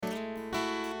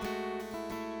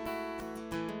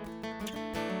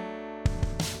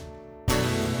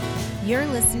You're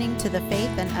listening to the Faith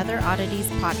and Other Oddities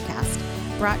podcast,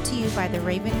 brought to you by the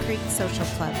Raven Creek Social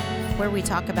Club, where we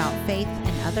talk about faith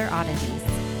and other oddities.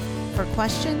 For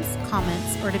questions,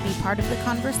 comments, or to be part of the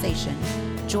conversation,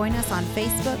 join us on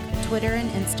Facebook, Twitter,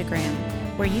 and Instagram,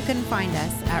 where you can find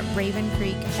us at Raven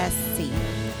Creek SC.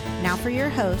 Now for your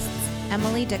hosts,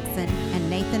 Emily Dixon and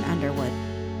Nathan Underwood.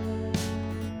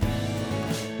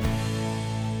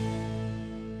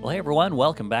 Well, hey everyone,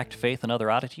 welcome back to Faith and Other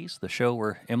Oddities, the show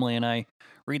where Emily and I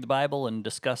read the Bible and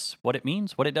discuss what it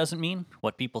means, what it doesn't mean,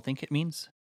 what people think it means.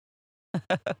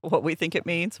 What we think it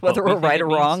means, What whether we we're think right it or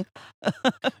means. wrong.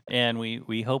 And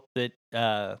we hope that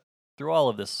through all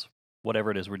of this, whatever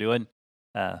it is we're doing,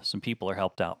 some people are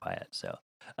helped out by it. So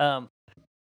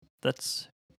that's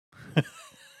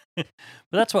but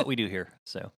that's what we do here.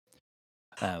 So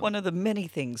One of the many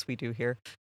things we do here.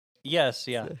 yes,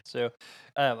 yeah. So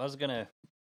I was gonna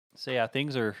say, yeah,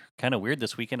 things are kind of weird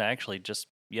this weekend. I actually just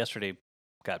yesterday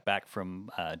got back from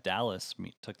Dallas.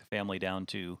 Took the family down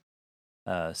to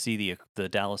see the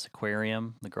Dallas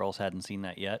Aquarium. The girls hadn't seen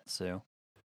that yet, so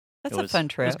That's it a was fun it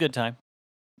was trip. a good time.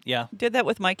 Yeah, Did that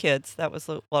with my kids. That was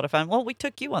a lot of fun. Well, we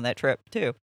took you on that trip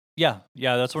too. yeah.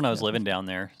 That's when I was Yeah. living down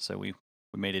there, so we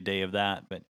made a day of that.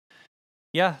 But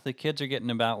yeah, the kids are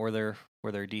getting about where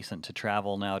they're decent to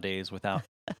travel nowadays without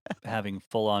having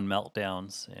full on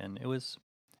meltdowns, and it was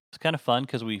kind of fun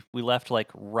because we left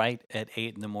like right at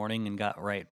 8 in the morning and got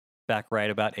back right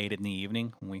about 8 in the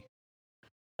evening. And we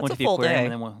That's went a to the full aquarium, day.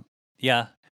 and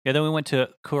then then we went to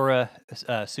Kura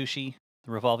Sushi,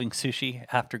 the revolving sushi,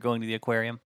 after going to the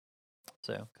aquarium.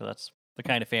 So 'cause that's the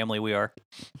kind of family we are.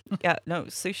 Yeah, no,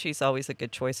 sushi's always a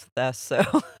good choice with us. So,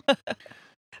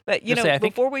 but Just say, I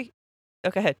think before we,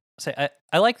 go ahead.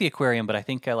 I like the aquarium, but I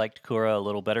think I liked Kura a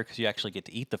little better because you actually get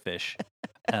to eat the fish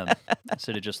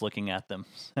instead of just looking at them.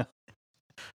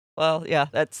 Well, yeah,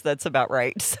 that's about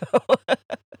right. So,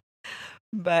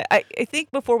 but I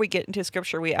think before we get into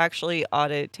scripture, we actually ought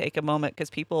to take a moment because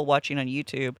people watching on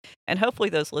YouTube and hopefully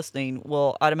those listening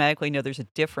will automatically know there's a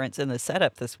difference in the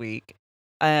setup this week.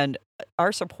 And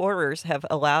our supporters have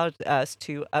allowed us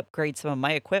to upgrade some of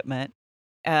my equipment.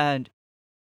 And,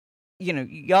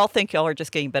 y'all think y'all are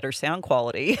just getting better sound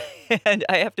quality. And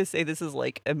I have to say, this is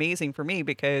like amazing for me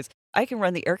because I can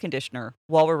run the air conditioner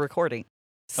while we're recording.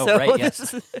 Oh, So right, this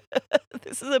yes. is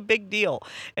this is a big deal.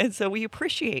 And so we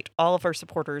appreciate all of our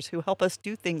supporters who help us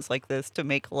do things like this to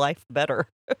make life better.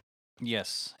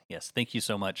 Yes. Thank you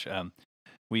so much.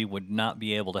 We would not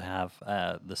be able to have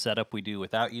the setup we do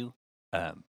without you.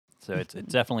 So it's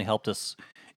definitely helped us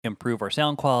improve our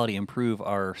sound quality, improve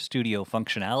our studio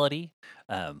functionality.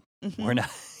 We're not,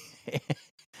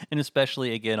 and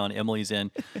especially again on Emily's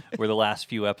end, where the last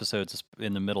few episodes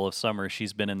in the middle of summer,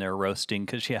 she's been in there roasting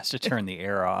because she has to turn the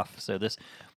air off. So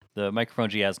the microphone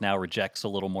she has now rejects a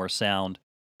little more sound,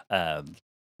 a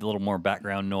little more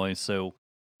background noise. So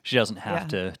she doesn't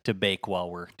have Yeah. to bake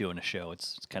while we're doing a show.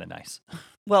 It's kind of nice.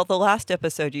 Well, the last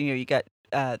episode, you got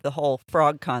the whole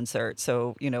frog concert.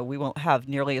 So, we won't have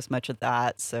nearly as much of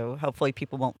that. So hopefully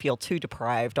people won't feel too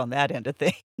deprived on that end of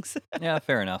things. Yeah,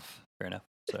 fair enough.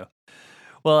 So,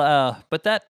 well, but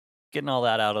getting all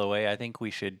that out of the way, I think we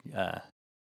should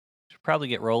probably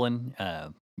get rolling.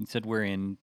 You said we're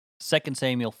in 2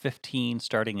 Samuel 15,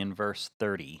 starting in verse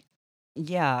 30.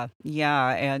 Yeah.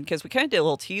 And because we kind of did a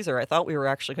little teaser, I thought we were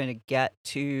actually going to get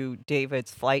to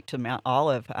David's flight to Mount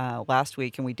Olive last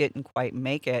week, and we didn't quite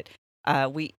make it.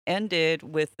 We ended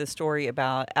with the story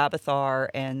about Abiathar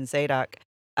and Zadok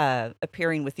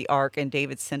appearing with the ark and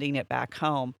David sending it back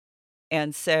home.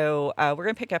 And so we're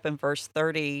going to pick up in verse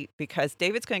 30 because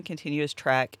David's going to continue his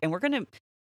trek, and we're going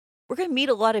to meet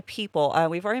a lot of people.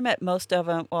 We've already met most of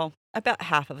them, well, about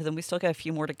half of them. We still got a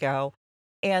few more to go.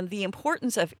 And the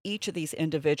importance of each of these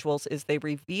individuals is they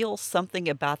reveal something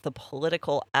about the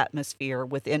political atmosphere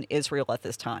within Israel at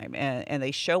this time. And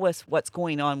they show us what's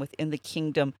going on within the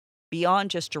kingdom beyond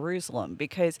just Jerusalem.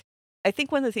 Because I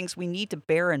think one of the things we need to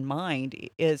bear in mind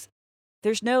is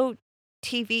there's no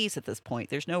TVs at this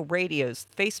point, there's no radios,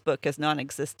 Facebook is non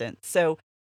existent. So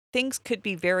things could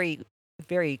be very,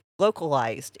 very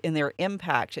localized in their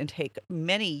impact and take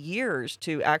many years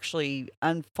to actually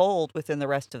unfold within the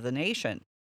rest of the nation.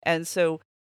 And so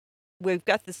we've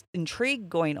got this intrigue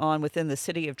going on within the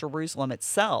city of Jerusalem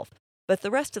itself, but the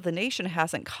rest of the nation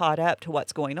hasn't caught up to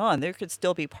what's going on. There could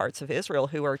still be parts of Israel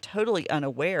who are totally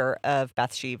unaware of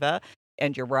Bathsheba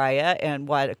and Uriah and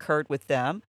what occurred with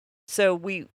them. So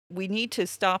we need to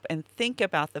stop and think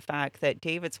about the fact that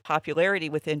David's popularity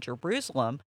within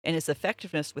Jerusalem and his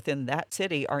effectiveness within that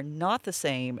city are not the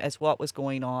same as what was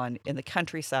going on in the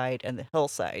countryside and the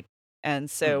hillside. And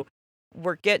so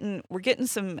we're getting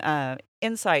some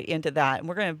insight into that, and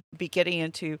we're going to be getting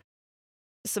into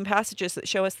some passages that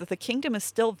show us that the kingdom is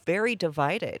still very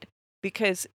divided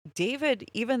because David,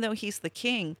 even though he's the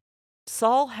king,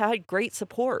 Saul had great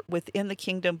support within the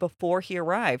kingdom before he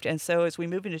arrived. And so as we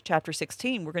move into chapter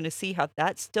 16, we're going to see how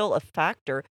that's still a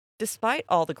factor despite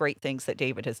all the great things that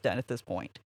David has done at this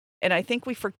point. And I think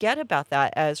we forget about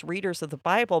that as readers of the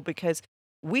Bible because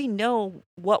we know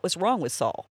what was wrong with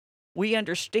Saul. We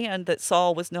understand that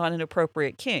Saul was not an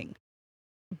appropriate king.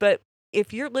 But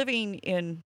if you're living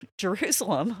in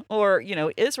Jerusalem or,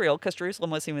 Israel, because Jerusalem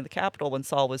wasn't even the capital when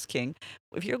Saul was king,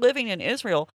 if you're living in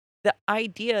Israel, the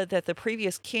idea that the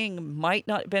previous king might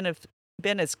not have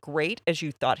been as great as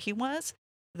you thought he was,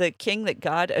 the king that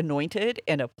God anointed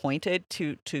and appointed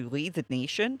to lead the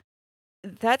nation,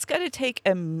 that's got to take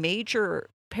a major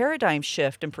paradigm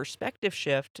shift and perspective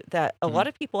shift that a Hmm. lot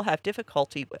of people have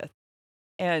difficulty with.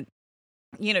 And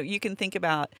you can think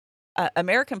about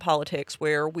American politics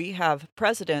where we have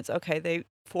presidents, okay, they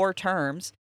 4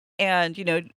 terms,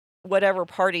 and, whatever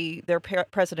party their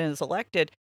president is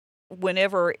elected,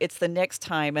 whenever it's the next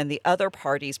time and the other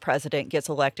party's president gets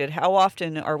elected, how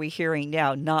often are we hearing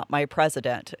now, not my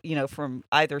president, from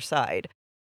either side?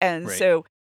 And Right. so,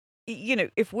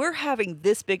 if we're having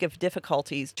this big of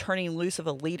difficulties turning loose of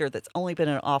a leader that's only been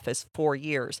in office 4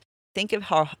 years, think of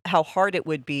how hard it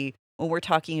would be when we're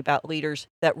talking about leaders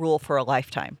that rule for a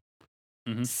lifetime.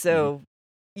 Hmm. Hmm. So,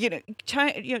 you know,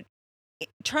 trying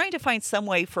trying to find some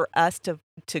way for us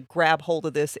to grab hold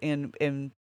of this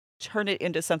and turn it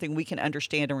into something we can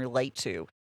understand and relate to.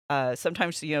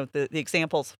 Sometimes, the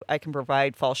examples I can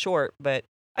provide fall short, but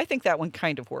I think that one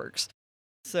kind of works.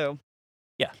 So,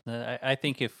 Yeah, I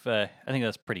think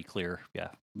that's pretty clear. Yeah.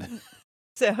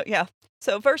 so yeah.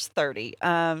 So verse 30,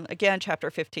 again, chapter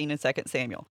 15 in 2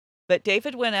 Samuel. But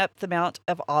David went up the Mount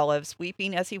of Olives,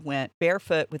 weeping as he went,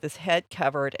 barefoot with his head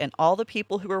covered, and all the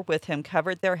people who were with him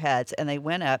covered their heads, and they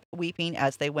went up, weeping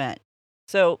as they went.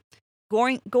 So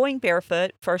going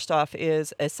barefoot, first off,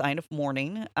 is a sign of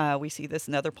mourning. We see this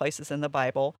in other places in the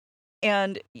Bible.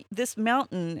 And this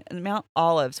mountain, Mount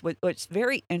Olives, what's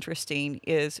very interesting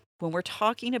is when we're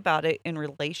talking about it in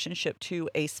relationship to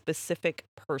a specific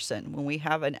person, when we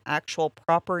have an actual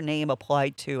proper name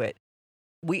applied to it,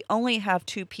 we only have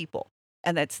 2 people,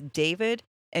 and that's David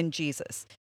and Jesus.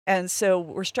 And so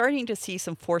we're starting to see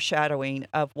some foreshadowing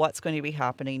of what's going to be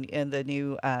happening in the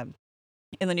New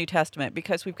Testament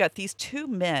because we've got these 2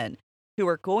 men who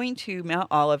are going to Mount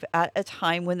Olive at a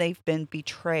time when they've been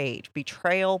betrayed.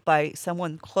 Betrayal by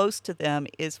someone close to them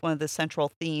is one of the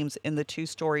central themes in the 2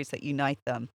 stories that unite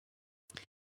them.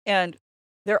 And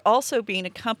they're also being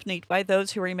accompanied by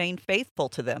those who remain faithful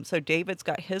to them. So David's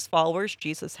got his followers,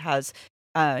 Jesus has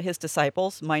his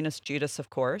disciples, minus Judas, of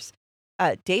course.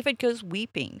 David goes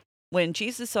weeping. When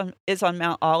Jesus is on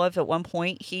Mount Olive at one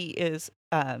point, he is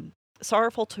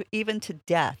sorrowful to even to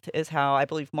death, is how I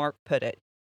believe Mark put it.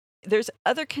 There's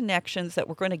other connections that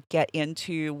we're going to get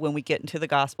into when we get into the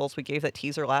Gospels. We gave that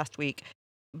teaser last week.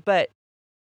 But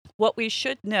what we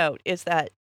should note is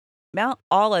that Mount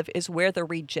Olive is where the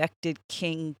rejected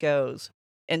king goes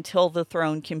until the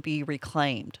throne can be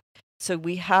reclaimed. So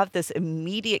we have this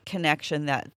immediate connection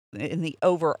that in the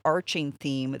overarching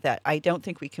theme that I don't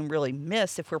think we can really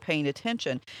miss if we're paying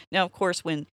attention. Now, of course,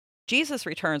 when Jesus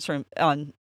returns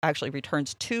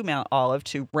to Mount Olive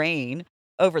to reign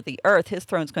over the earth, his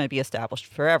throne's going to be established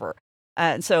forever.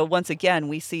 And so once again,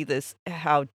 we see this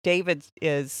how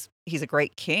he's a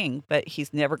great king, but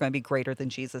he's never going to be greater than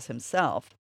Jesus himself.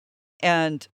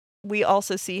 And we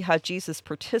also see how Jesus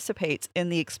participates in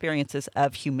the experiences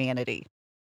of humanity.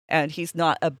 And he's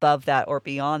not above that or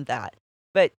beyond that.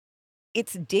 But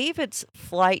it's David's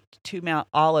flight to Mount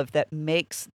Olive that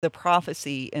makes the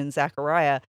prophecy in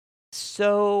Zechariah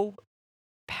so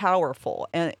powerful.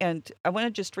 And I want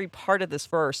to just read part of this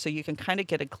verse so you can kind of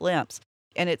get a glimpse.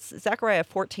 And it's Zechariah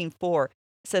 14:4.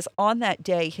 It says, "On that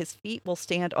day his feet will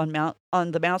stand on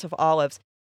the Mount of Olives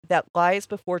that lies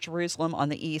before Jerusalem on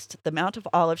the east. The Mount of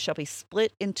Olives shall be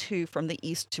split in two from the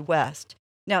east to west."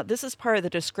 Now, this is part of the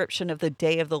description of the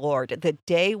day of the Lord, the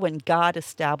day when God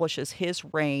establishes his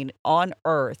reign on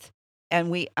earth. And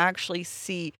we actually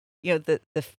see, the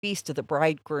feast of the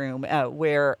bridegroom,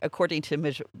 where, according to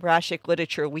Midrashic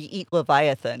literature, we eat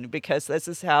Leviathan because this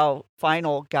is how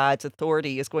final God's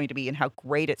authority is going to be and how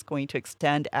great it's going to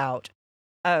extend out.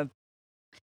 Uh,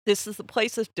 this is the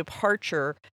place of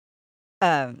departure.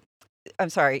 Um, I'm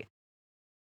sorry.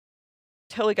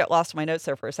 totally got lost in my notes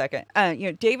there for a second.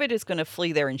 David is going to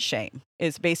flee there in shame.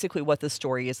 Is basically what the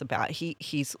story is about.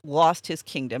 He's lost his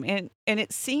kingdom, and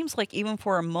it seems like even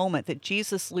for a moment that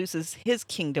Jesus loses his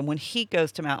kingdom when he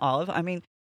goes to Mount Olive. I mean,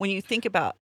 when you think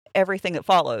about everything that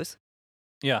follows,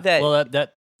 Yeah. that Well,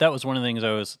 that was one of the things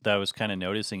I was kind of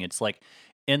noticing. It's like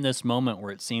in this moment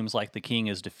where it seems like the king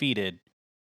is defeated,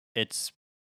 it's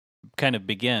kind of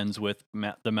begins with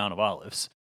the Mount of Olives.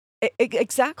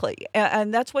 exactly,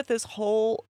 and that's what this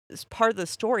part of the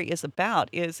story is about: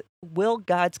 is will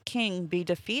God's king be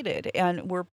defeated? And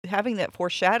we're having that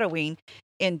foreshadowing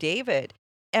in David,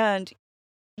 and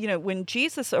when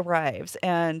Jesus arrives,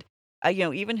 and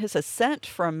even his ascent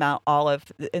from Mount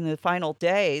Olive in the final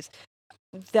days,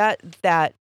 that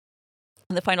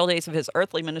in the final days of his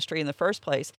earthly ministry in the first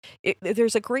place,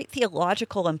 there's a great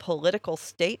theological and political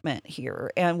statement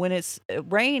here. And when his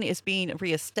reign is being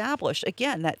reestablished,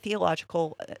 again, that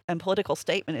theological and political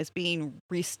statement is being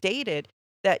restated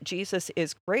that Jesus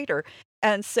is greater.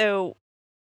 And so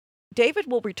David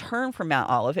will return from Mount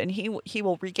Olive, and he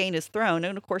will regain his throne,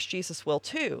 and of course Jesus will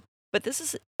too. But this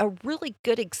is a really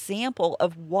good example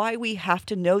of why we have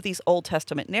to know these Old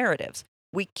Testament narratives.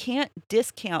 We can't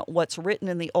discount what's written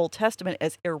in the Old Testament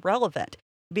as irrelevant,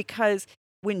 because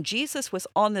when Jesus was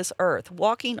on this earth,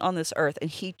 walking on this earth, and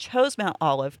he chose Mount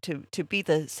Olive to be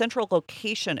the central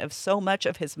location of so much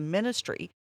of his ministry,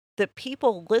 the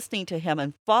people listening to him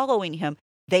and following him,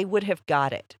 they would have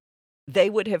got it. They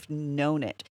would have known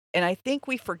it. And I think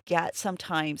we forget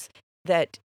sometimes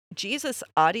that Jesus'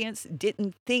 audience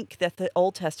didn't think that the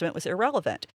Old Testament was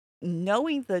irrelevant.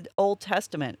 Knowing the Old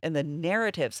Testament and the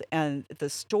narratives and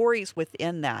the stories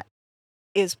within that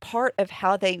is part of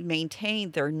how they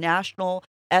maintained their national,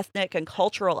 ethnic, and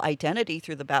cultural identity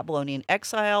through the Babylonian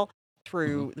exile, Hmm.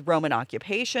 through the Roman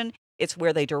occupation. It's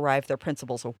where they derived their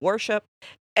principles of worship.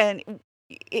 And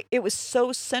it was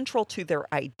so central to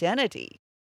their identity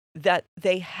that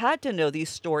they had to know these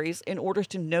stories in order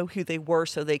to know who they were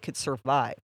so they could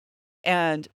survive.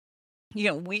 And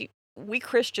we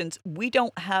Christians, we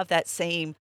don't have that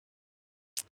same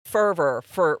fervor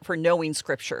for knowing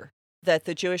scripture that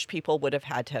the Jewish people would have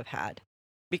had to have had.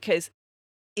 Because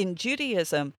in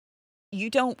Judaism, you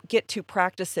don't get to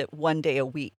practice it one day a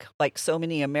week like so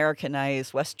many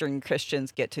Americanized Western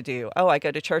Christians get to do. Oh, I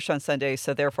go to church on Sundays,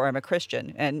 so therefore I'm a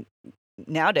Christian. And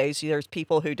nowadays, there's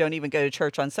people who don't even go to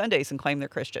church on Sundays and claim they're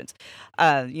Christians.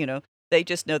 They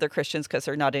just know they're Christians because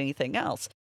they're not anything else.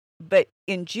 But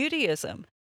in Judaism,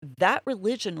 that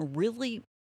religion really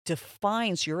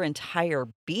defines your entire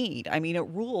being. I mean, it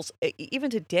rules. Even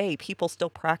today, people still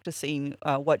practicing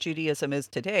what Judaism is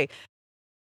today.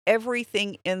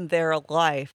 Everything in their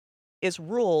life is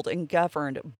ruled and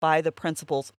governed by the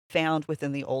principles found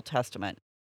within the Old Testament.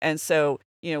 And so,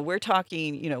 we're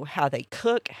talking, how they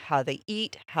cook, how they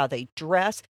eat, how they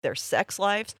dress, their sex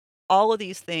lives. All of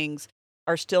these things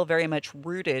are still very much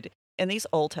rooted in these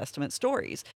Old Testament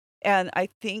stories. And I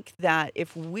think that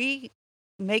if we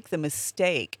make the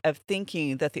mistake of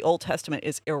thinking that the Old Testament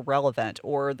is irrelevant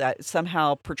or that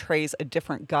somehow portrays a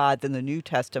different God than the New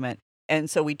Testament, and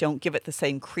so we don't give it the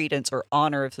same credence or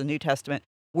honor as the New Testament,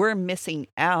 we're missing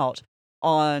out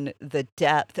on the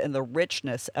depth and the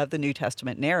richness of the New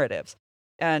Testament narratives.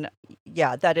 And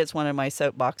yeah, that is one of my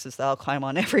soapboxes that I'll climb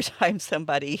on every time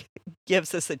somebody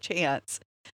gives us a chance.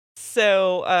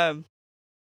 So,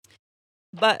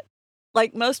 but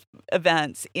like most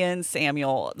events in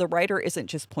Samuel, the writer isn't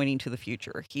just pointing to the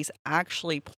future. He's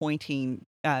actually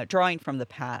drawing from the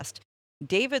past.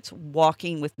 David's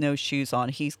walking with no shoes on.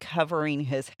 He's covering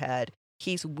his head.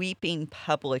 He's weeping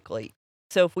publicly.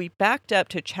 So if we backed up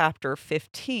to chapter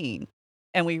 15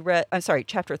 and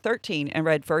chapter 13 and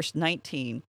read verse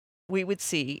 19, we would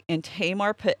see, and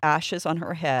Tamar put ashes on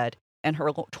her head and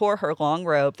tore her long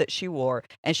robe that she wore,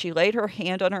 and she laid her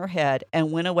hand on her head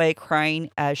and went away crying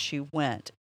as she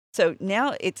went. So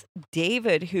now it's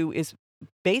David who is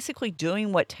basically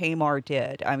doing what Tamar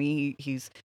did. I mean,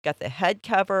 he's got the head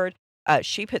covered.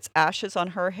 She puts ashes on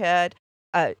her head.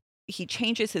 He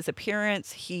changes his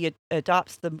appearance. He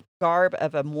adopts the garb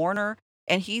of a mourner,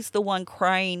 and he's the one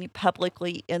crying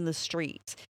publicly in the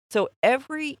streets. So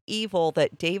every evil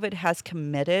that David has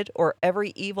committed, or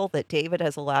every evil that David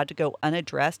has allowed to go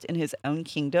unaddressed in his own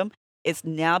kingdom, is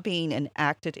now being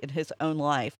enacted in his own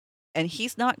life. And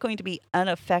he's not going to be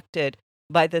unaffected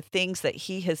by the things that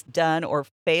he has done or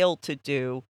failed to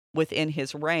do within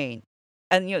his reign.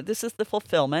 And, this is the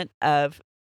fulfillment of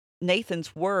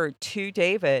Nathan's word to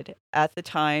David at the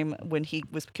time when he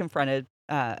was confronted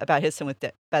about his sin with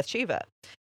Bathsheba.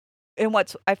 And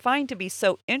what I find to be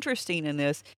so interesting in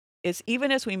this is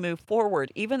even as we move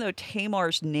forward, even though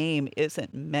Tamar's name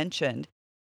isn't mentioned,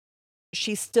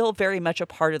 she's still very much a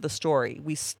part of the story.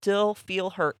 We still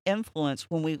feel her influence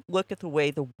when we look at the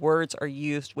way the words are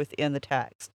used within the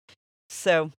text.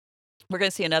 So we're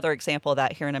going to see another example of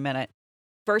that here in a minute.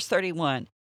 Verse 31,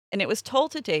 and it was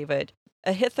told to David,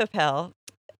 Ahithophel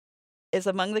is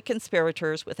among the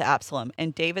conspirators with Absalom.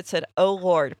 And David said, O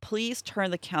Lord, please turn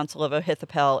the counsel of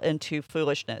Ahithophel into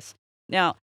foolishness.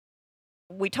 Now,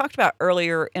 we talked about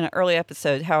earlier in an early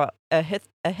episode how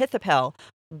Ahithophel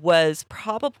was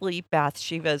probably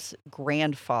Bathsheba's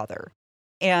grandfather.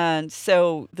 And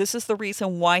so this is the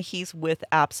reason why he's with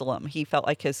Absalom. He felt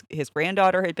like his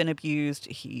granddaughter had been abused.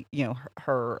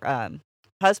 Her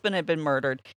husband had been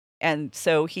murdered. And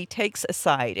so he takes a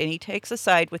side, and he takes a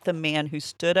side with the man who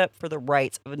stood up for the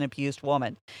rights of an abused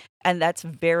woman. And that's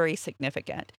very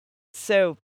significant.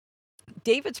 So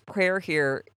David's prayer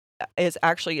here is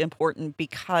actually important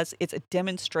because it's a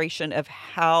demonstration of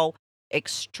how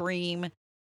extreme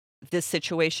this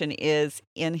situation is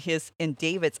in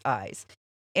David's eyes.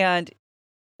 And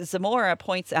Zamora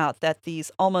points out that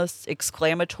these almost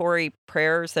exclamatory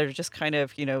prayers that are just kind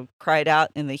of, cried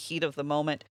out in the heat of the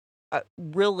moment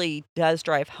really does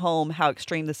drive home how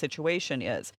extreme the situation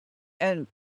is. And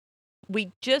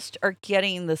we just are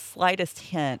getting the slightest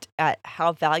hint at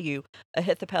how value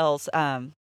Ahithophel's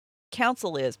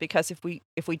counsel is, because if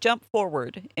we jump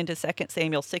forward into 2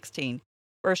 Samuel 16,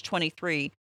 verse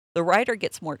 23, the writer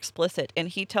gets more explicit, and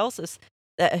he tells us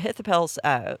that Ahithophel's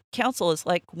counsel is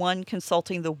like one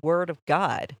consulting the word of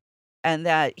God, and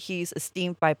that he's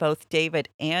esteemed by both David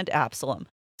and Absalom.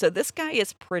 So this guy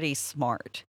is pretty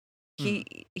smart.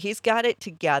 He's got it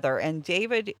together, and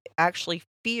David actually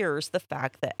fears the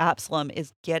fact that Absalom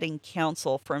is getting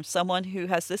counsel from someone who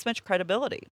has this much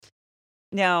credibility.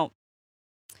 Now,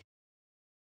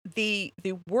 the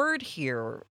word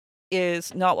here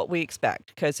is not what we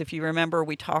expect, because if you remember,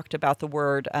 we talked about the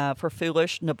word for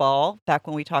foolish, Nabal, back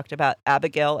when we talked about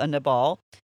Abigail and Nabal.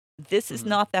 This is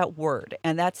not that word,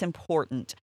 and that's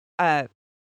important.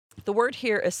 The word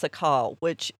here is sakal,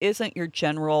 which isn't your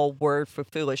general word for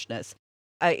foolishness.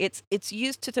 It's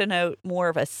used to denote more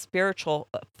of a spiritual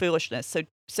foolishness.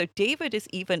 So David is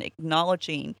even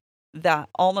acknowledging that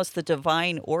almost the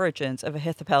divine origins of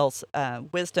Ahithophel's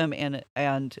wisdom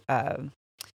and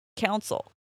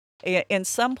counsel. In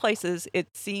some places, it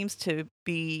seems to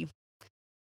be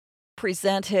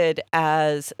presented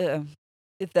as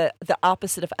the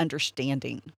opposite of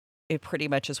understanding. It pretty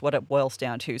much is what it boils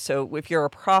down to. So if you're a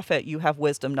prophet, you have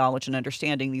wisdom, knowledge, and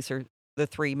understanding. These are the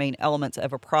three main elements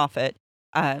of a prophet,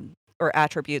 or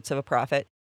attributes of a prophet.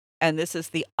 And this is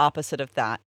the opposite of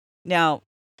that. Now,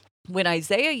 when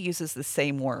Isaiah uses the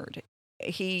same word,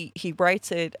 he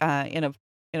writes it in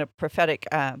a prophetic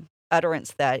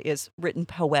utterance that is written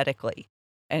poetically.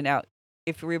 And now,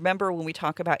 if you remember when we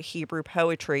talk about Hebrew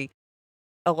poetry,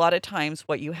 a lot of times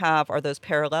what you have are those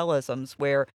parallelisms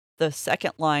where the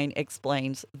second line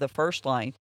explains the first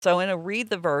line. So I'm going to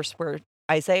read the verse where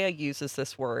Isaiah uses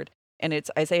this word, and it's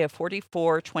Isaiah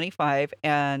 44:25,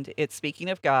 and it's speaking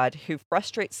of God who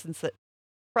frustrates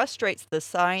the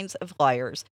signs of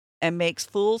liars and makes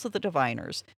fools of the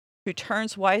diviners, who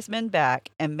turns wise men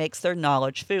back and makes their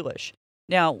knowledge foolish.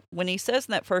 Now, when he says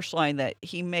in that first line that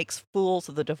he makes fools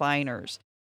of the diviners,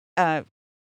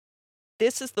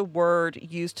 this is the word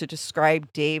used to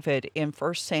describe David in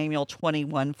 1 Samuel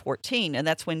 21:14, and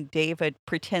that's when David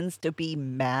pretends to be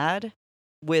mad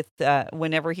with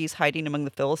whenever he's hiding among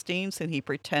the Philistines, and he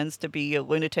pretends to be a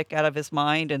lunatic out of his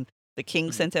mind, and the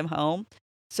king sends him home.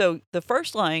 So the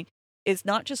first line is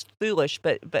not just foolish,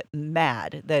 but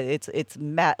mad. That it's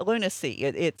mad lunacy.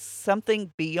 It's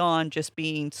something beyond just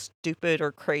being stupid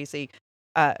or crazy.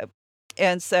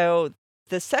 And so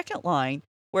the second line,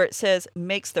 where it says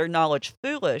makes their knowledge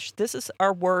foolish, this is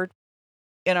our word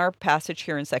in our passage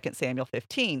here in 2 Samuel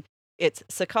 15. It's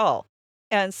sakal.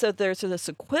 And so there's this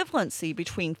equivalency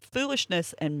between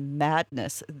foolishness and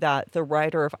madness that the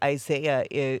writer of Isaiah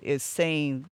is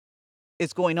saying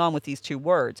is going on with these two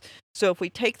words. So if we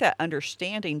take that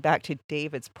understanding back to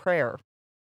David's prayer,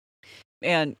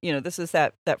 and this is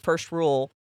that first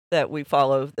rule that we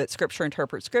follow, that Scripture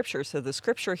interprets Scripture. So the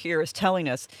Scripture here is telling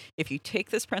us, if you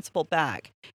take this principle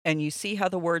back and you see how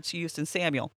the word's used in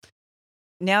Samuel,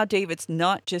 now David's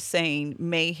not just saying,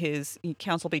 may his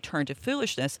counsel be turned to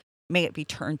foolishness, may it be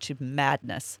turned to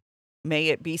madness. May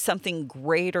it be something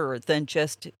greater than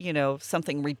just,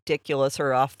 something ridiculous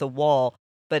or off the wall,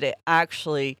 but it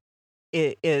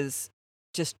is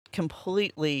just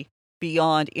completely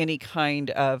beyond any kind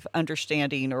of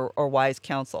understanding or wise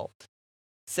counsel.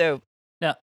 So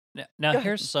now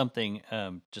here's something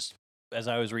just as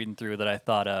I was reading through that I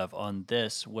thought of on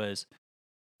this was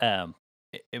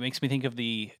it makes me think of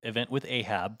the event with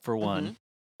Ahab for Hmm. one.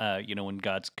 When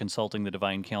God's consulting the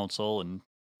divine council and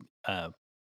uh,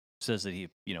 says that he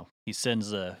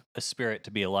sends a spirit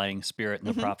to be a lying spirit in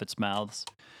the Hmm. prophets' mouths.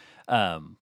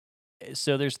 Um,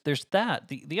 so there's that.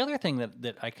 The other thing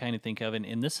that I kind of think of,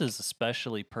 and this is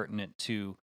especially pertinent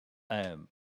to um,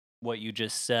 what you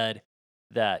just said,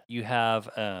 that you have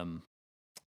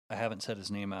I haven't said his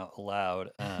name out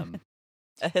loud.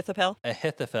 Ahithophel.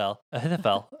 Ahithophel.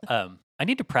 I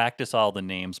need to practice all the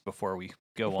names before we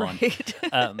go on. Right.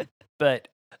 Um, but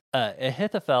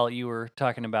Ahithophel, you were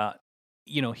talking about,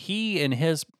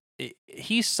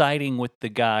 he's siding with the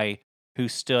guy who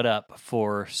stood up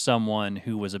for someone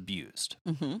who was abused.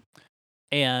 Hmm.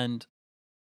 And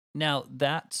now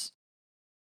that's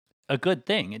a good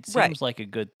thing. It Right. seems like a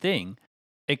good thing,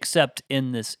 except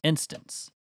in this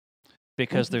instance,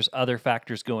 because Hmm. there's other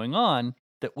factors going on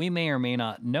that we may or may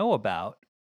not know about.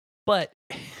 But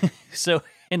so,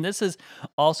 and this is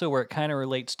also where it kind of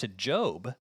relates to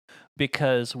Job,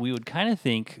 because we would kind of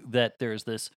think that there's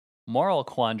this moral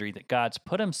quandary that God's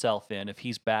put himself in if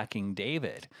he's backing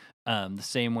David. The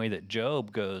same way that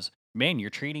Job goes, man, you're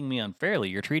treating me unfairly.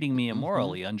 You're treating me Hmm.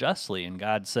 immorally, unjustly. And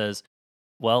God says,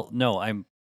 well, no, I'm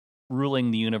ruling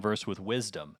the universe with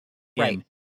wisdom, Right. in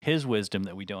his wisdom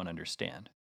that we don't understand.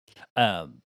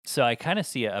 So I kind of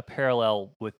see a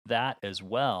parallel with that as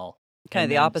well. Kind of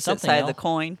And the then opposite something side of the else.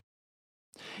 coin.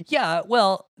 Yeah,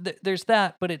 well, there's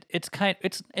that, but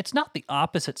it's not the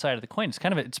opposite side of the coin.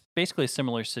 It's basically a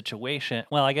similar situation.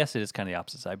 Well, I guess it is kind of the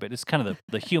opposite side, but it's kind of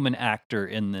the human actor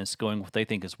in this going what they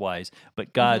think is wise, but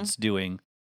Hmm. God's doing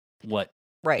what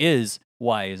Right. is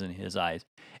wise in His eyes,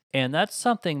 and that's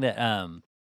something that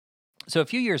So a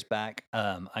few years back,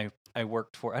 I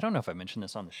worked for, I don't know if I mentioned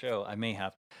this on the show, I may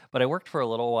have, but I worked for a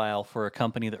little while for a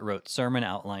company that wrote sermon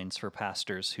outlines for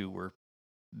pastors who were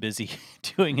busy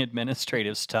doing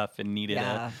administrative stuff and needed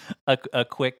Yeah. a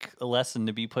quick lesson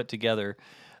to be put together.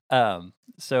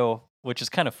 So which is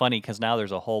kind of funny because now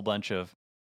there's a whole bunch of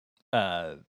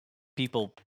uh,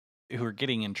 people who are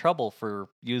getting in trouble for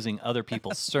using other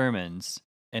people's sermons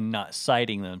and not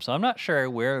citing them. So I'm not sure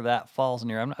where that falls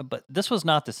near. But this was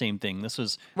not the same thing. This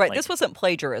was Right. This like wasn't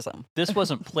plagiarism. this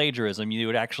wasn't plagiarism. You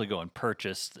would actually go and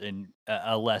purchase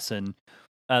a lesson.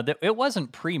 That it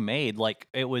wasn't pre-made. Like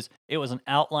it was an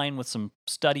outline with some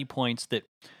study points that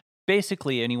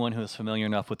basically anyone who is familiar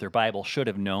enough with their Bible should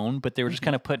have known. But they were just Hmm.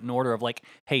 kind of put in order of like,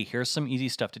 hey, here's some easy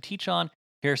stuff to teach on.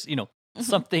 Here's Hmm.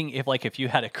 something. If you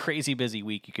had a crazy busy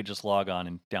week, you could just log on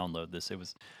and download this. It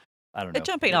was I don't A know.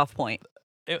 jumping off point.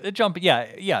 It jump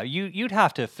yeah, you'd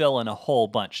have to fill in a whole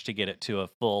bunch to get it to a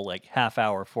full like half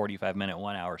hour, 45-minute,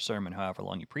 1 hour sermon, however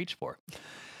long you preach for.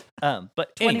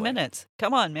 But 20 anyway, minutes.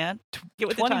 Come on, man. Get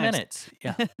with the 20 times. minutes,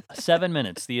 yeah, 7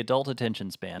 minutes, the adult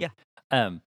attention span. Yeah.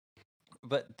 Um,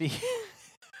 but the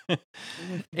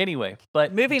anyway,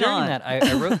 but Moving during on. that,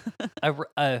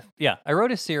 I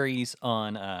wrote a series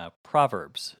on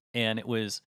Proverbs, and it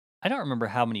was I don't remember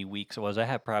how many weeks it was.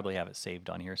 Probably have it saved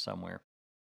on here somewhere.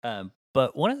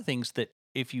 But one of the things that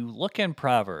if you look in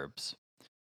Proverbs,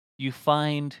 you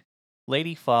find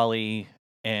Lady Folly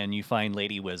and you find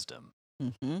Lady Wisdom.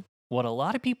 Hmm. What a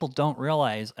lot of people don't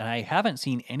realize, and I haven't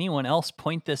seen anyone else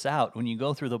point this out when you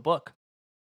go through the book,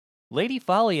 Lady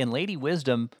Folly and Lady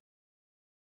Wisdom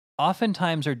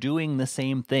oftentimes are doing the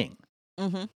same thing.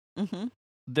 Hmm. Hmm.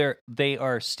 They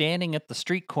are standing at the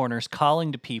street corners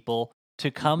calling to people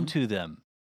to come Hmm. to them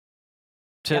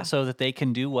Yeah. so that they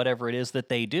can do whatever it is that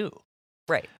they do.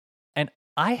 Right. And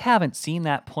I haven't seen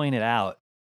that pointed out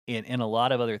in a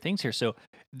lot of other things here. So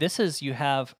this is you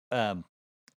have a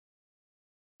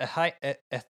high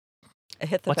what's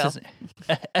Ahithophel. his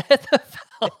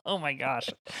Ahithophel. Oh my gosh,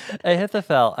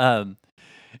 Ahithophel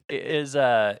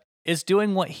is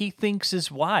doing what he thinks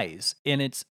is wise, and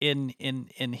it's in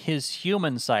his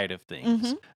human side of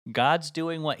things. Hmm. God's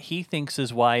doing what he thinks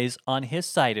is wise on his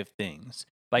side of things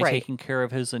by Right. taking care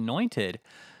of his anointed.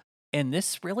 And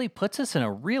this really puts us in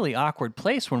a really awkward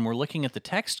place when we're looking at the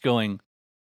text going,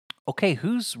 okay,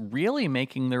 who's really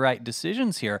making the right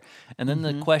decisions here? And then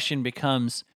the Hmm. question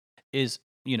becomes is,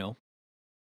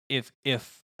 if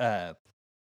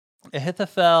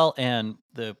Ahithophel and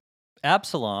the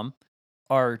Absalom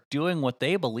are doing what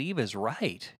they believe is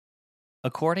right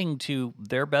according to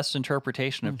their best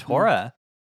interpretation of Hmm. Torah,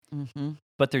 Hmm.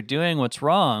 but they're doing what's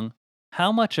wrong,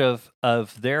 how much of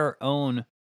their own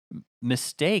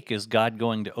mistake is God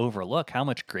going to overlook? How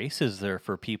much grace is there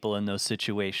for people in those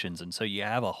situations? And so you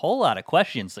have a whole lot of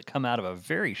questions that come out of a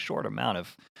very short amount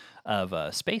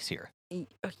of space here.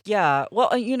 Yeah. Well,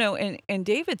 and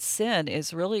David's sin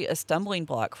is really a stumbling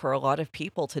block for a lot of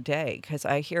people today, because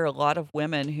I hear a lot of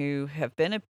women who have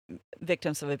been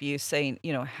victims of abuse saying,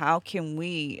 how can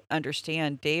we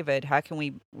understand David? How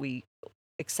can we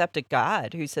accept a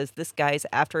God who says this guy's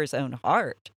after his own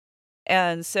heart?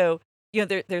 And so,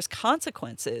 there's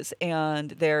consequences,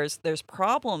 and there's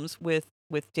problems with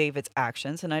David's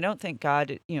actions, and I don't think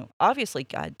God, obviously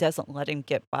God doesn't let him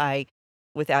get by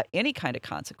without any kind of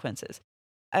consequences.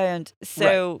 And Right.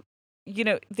 so,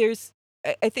 there's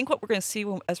I think what we're going to see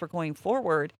as we're going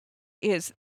forward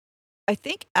is, I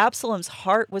think Absalom's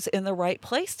heart was in the right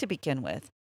place to begin with.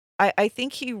 I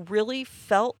think he really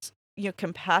felt,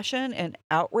 compassion and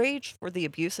outrage for the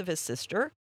abuse of his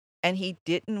sister, and he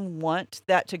didn't want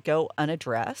that to go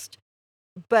unaddressed,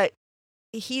 but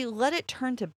he let it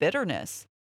turn to bitterness.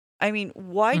 I mean,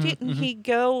 why Hmm. didn't Hmm. he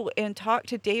go and talk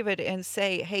to David and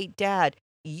say, "Hey, Dad,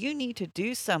 you need to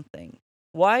do something"?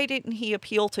 Why didn't he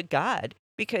appeal to God?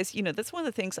 Because, that's one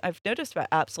of the things I've noticed about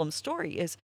Absalom's story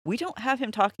is we don't have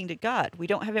him talking to God. We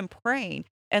don't have him praying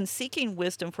and seeking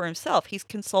wisdom for himself. He's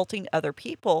consulting other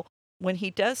people when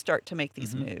he does start to make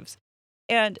these Hmm. moves.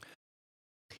 And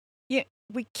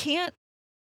we can't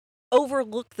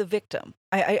overlook the victim.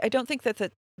 I don't think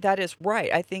that is right.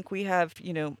 I think we have,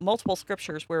 multiple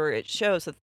scriptures where it shows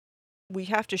that we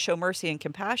have to show mercy and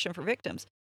compassion for victims.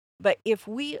 But if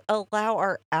we allow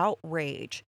our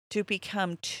outrage to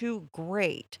become too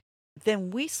great, then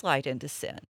we slide into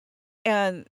sin.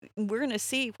 And we're going to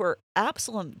see where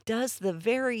Absalom does the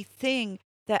very thing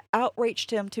that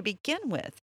outraged him to begin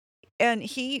with. And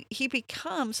he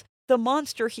becomes the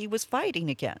monster he was fighting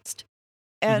against.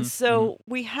 And Hmm. Hmm. so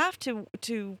we have to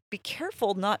be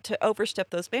careful not to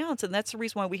overstep those bounds, and that's the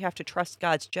reason why we have to trust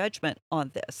God's judgment on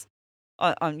this,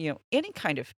 on any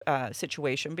kind of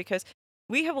situation, because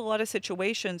we have a lot of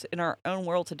situations in our own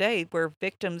world today where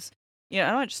victims, I'm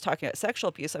not just talking about sexual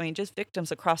abuse. I mean, just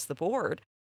victims across the board.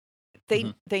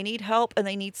 Hmm. They need help and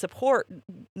they need support,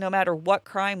 no matter what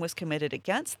crime was committed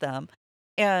against them,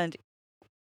 and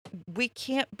we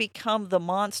can't become the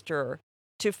monster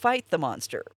to fight the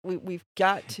monster. We've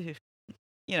got to,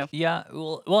 you know. Yeah,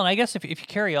 and I guess if you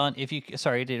carry on, if you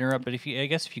sorry to interrupt, but I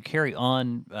guess if you carry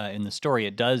on in the story,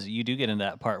 you do get into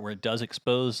that part where it does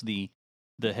expose the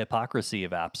hypocrisy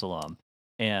of Absalom,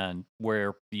 and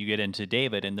where you get into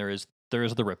David, and there is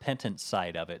the repentance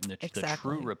side of it, and the true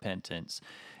Exactly. repentance,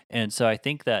 and so I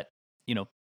think that you know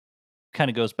kind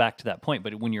of goes back to that point.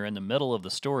 But when you're in the middle of the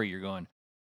story, you're going,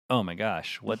 oh my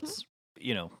gosh, Mhm. what's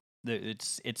you know,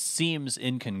 it seems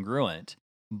incongruent,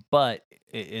 but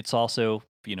it's also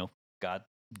God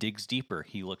digs deeper.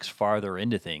 He looks farther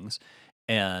into things,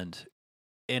 and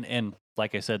and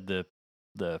like I said, the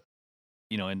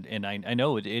and I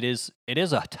know it is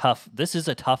a tough this is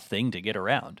a tough thing to get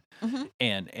around Mhm.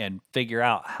 and figure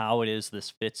out how it is this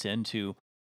fits into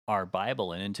our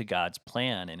Bible and into God's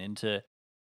plan and into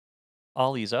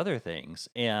all these other things.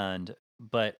 And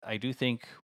but I do think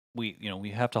we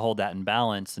have to hold that in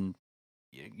balance. And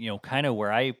kind of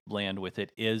where I land with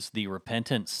it is the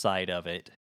repentance side of it,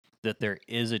 that there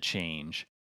is a change,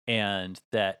 and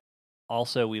that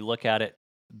also we look at it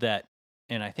that,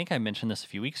 and I think I mentioned this a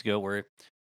few weeks ago, where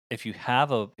if you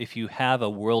have a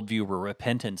worldview where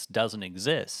repentance doesn't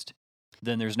exist,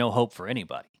 then there's no hope for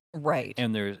anybody. Right.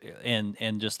 And there's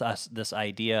and just us this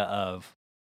idea of,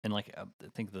 and like I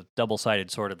think the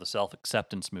double-sided sword of the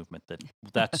self-acceptance movement,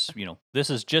 that's this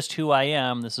is just who I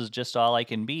am, this is just all I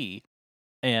can be,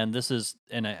 and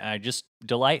I just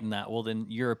delight in that. Well, then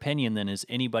your opinion then is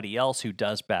anybody else who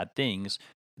does bad things,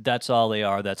 that's all they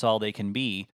are, that's all they can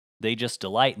be, they just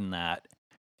delight in that.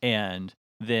 And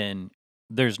then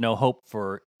there's no hope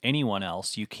for anyone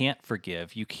else. You can't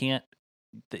forgive, you can't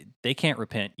they can't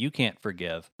repent, you can't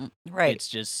forgive. Right. It's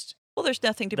just Well, there's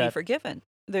nothing to be that, forgiven.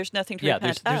 There's nothing to yeah,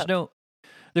 repent there's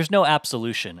of. no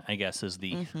absolution, I guess, is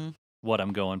the Mhm. what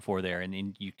I'm going for there.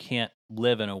 And you can't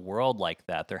live in a world like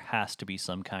that. There has to be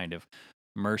some kind of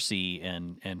mercy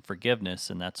and forgiveness,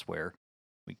 and that's where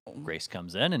grace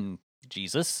comes in, and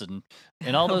Jesus and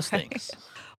all those Right. things.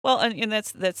 Well, and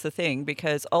that's the thing,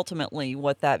 because ultimately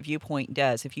what that viewpoint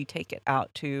does, if you take it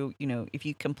out to, if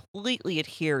you completely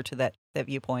adhere to that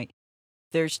viewpoint,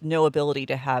 there's no ability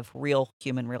to have real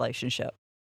human relationship,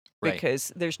 Right.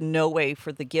 because there's no way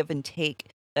for the give and take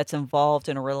that's involved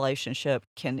in a relationship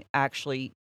can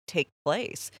actually take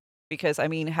place. Because, I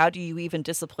mean, how do you even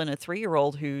discipline a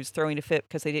 3-year-old who's throwing a fit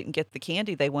because they didn't get the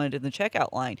candy they wanted in the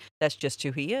checkout line? That's just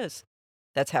who he is.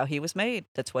 That's how he was made.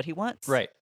 That's what he wants. Right.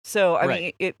 So, I Right.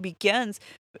 mean, it begins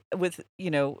with,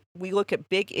 we look at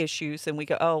big issues and we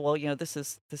go, oh, well, this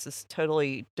is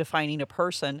totally defining a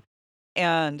person.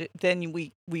 And then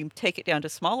we take it down to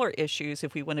smaller issues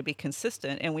if we want to be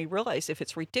consistent, and we realize if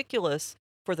it's ridiculous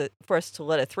for us to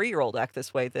let a 3-year-old act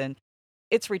this way, then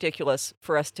it's ridiculous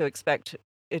for us to expect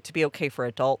it to be okay for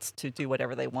adults to do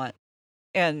whatever they want.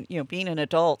 And, being an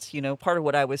adult, part of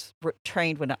what I was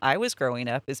trained when I was growing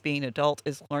up is being an adult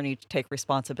is learning to take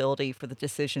responsibility for the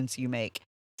decisions you make.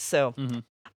 So, Hmm.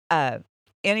 uh,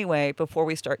 anyway, before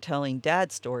we start telling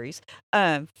dad stories,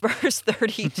 verse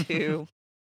 32,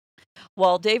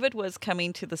 while David was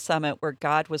coming to the summit where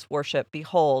God was worshipped,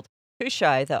 behold,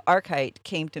 Hushai the Archite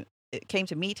came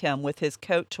to meet him with his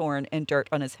coat torn and dirt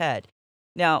on his head.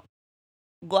 Now,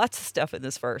 lots of stuff in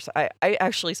this verse. I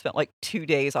actually spent like 2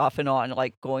 days off and on,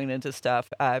 like going into stuff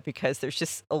because there's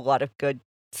just a lot of good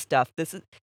stuff.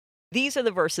 These are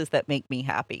the verses that make me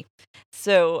happy.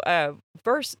 So,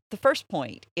 the first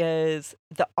point is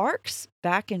the ark's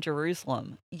back in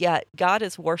Jerusalem, yet God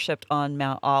is worshipped on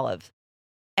Mount Olive.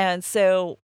 And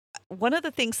so, one of the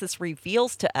things this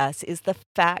reveals to us is the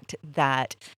fact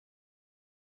that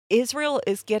Israel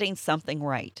is getting something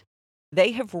right.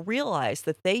 They have realized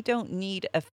that they don't need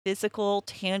a physical,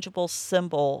 tangible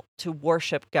symbol to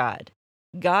worship God.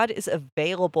 God is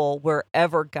available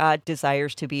wherever God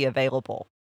desires to be available.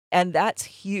 And that's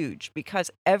huge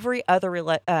because every other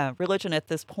religion at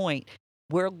this point,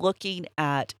 we're looking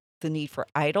at the need for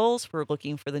idols, we're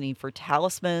looking for the need for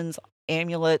talismans,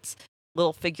 amulets,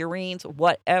 little figurines,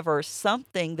 whatever,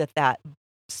 something that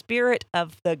spirit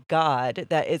of the God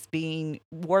that is being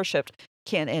worshiped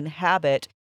can inhabit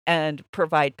and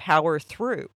provide power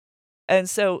through. And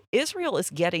so Israel is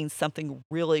getting something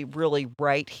really, really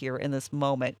right here in this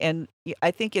moment. And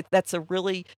I think that's a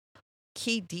really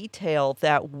key detail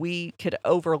that we could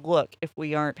overlook if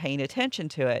we aren't paying attention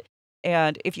to it.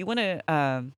 And if you want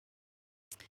to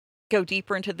go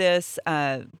deeper into this,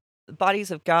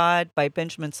 Bodies of God by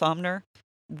Benjamin Somner,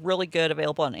 really good,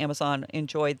 available on Amazon.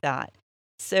 Enjoyed that.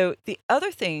 So the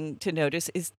other thing to notice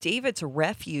is David's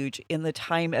refuge in the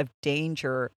time of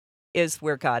danger is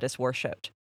where God is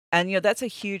worshipped. And that's a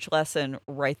huge lesson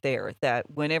right there,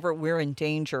 that whenever we're in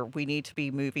danger, we need to be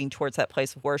moving towards that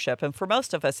place of worship. And for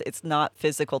most of us, it's not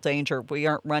physical danger. We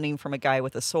aren't running from a guy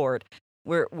with a sword.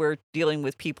 We're dealing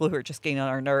with people who are just getting on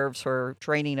our nerves or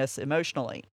draining us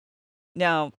emotionally.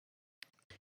 Now,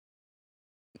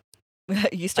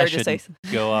 you I started to say,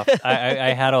 shouldn't go off.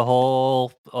 I had a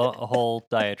whole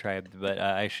diatribe, but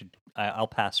I'll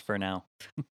pass for now.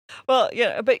 well,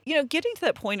 yeah, but getting to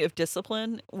that point of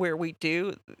discipline where we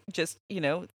do just,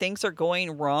 things are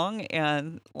going wrong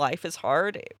and life is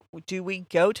hard. Do we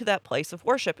go to that place of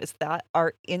worship? Is that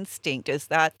our instinct? Is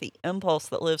that the impulse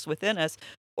that lives within us?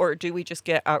 Or do we just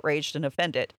get outraged and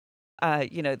offended?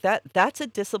 That's a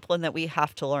discipline that we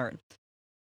have to learn.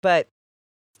 But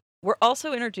we're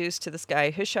also introduced to this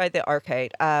guy, Hushai the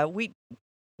Archite.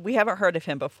 We haven't heard of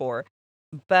him before,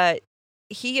 but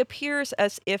he appears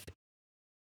as if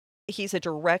he's a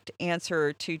direct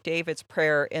answer to David's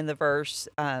prayer in the verse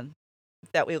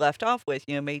that we left off with.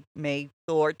 May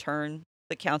the Lord turn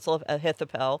the counsel of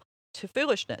Ahithophel to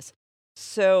foolishness.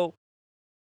 So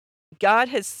God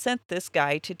has sent this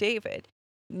guy to David.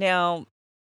 Now,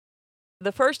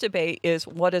 the first debate is,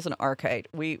 what is an Archite?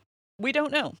 We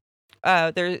don't know.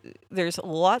 There's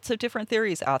lots of different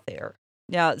theories out there.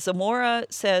 Now, Zamora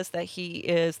says that he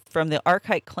is from the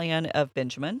Archite clan of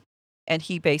Benjamin, and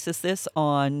he bases this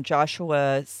on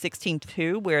Joshua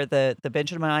 16:2, where the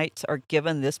Benjamites are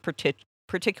given this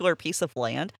particular piece of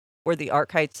land where the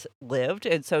Archites lived,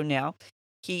 and so now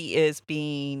he is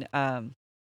being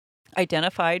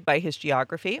identified by his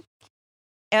geography.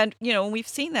 And we've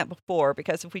seen that before,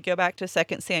 because if we go back to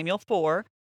 2 Samuel 4,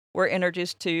 we're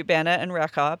introduced to Bana and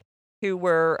Rechab, who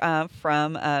were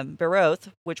from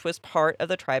Beroth, which was part of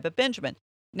the tribe of Benjamin.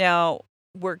 Now,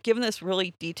 we're given this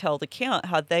really detailed account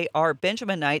how they are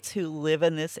Benjaminites who live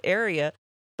in this area,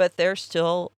 but they're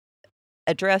still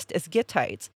addressed as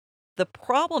Gittites. The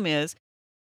problem is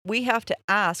we have to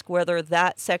ask whether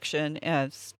that section,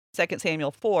 2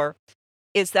 Samuel 4,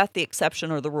 is that the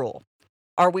exception or the rule?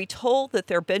 Are we told that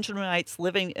they're Benjaminites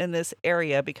living in this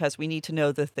area because we need to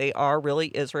know that they are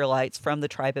really Israelites from the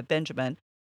tribe of Benjamin,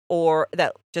 or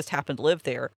that just happen to live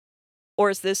there? Or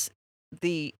is this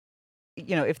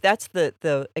if that's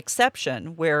the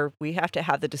exception where we have to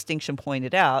have the distinction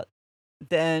pointed out,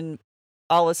 then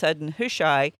all of a sudden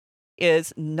Hushai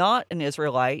is not an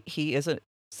Israelite. He is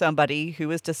somebody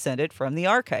who is descended from the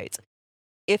Archites.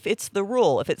 If it's the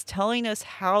rule, if it's telling us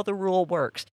how the rule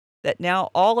works, that now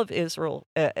all of Israel,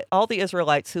 all the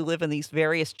Israelites who live in these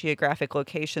various geographic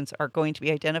locations are going to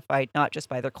be identified not just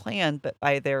by their clan, but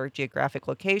by their geographic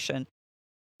location.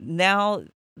 Now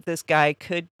this guy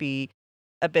could be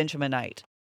a Benjaminite.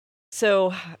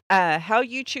 So, how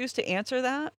you choose to answer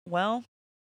that? Well,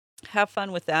 have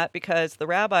fun with that because the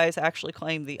rabbis actually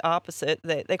claim the opposite.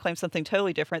 They claim something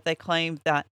totally different. They claim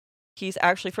that he's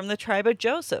actually from the tribe of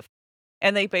Joseph.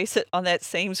 And they base it on that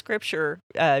same scripture,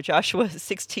 Joshua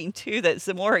 16:2, that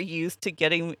Zimura used to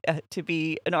get him to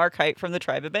be an Archite from the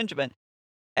tribe of Benjamin.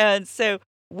 And so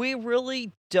we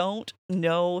really don't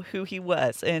know who he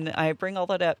was. And I bring all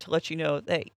that up to let you know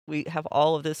that we have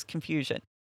all of this confusion.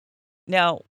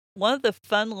 Now, one of the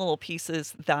fun little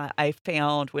pieces that I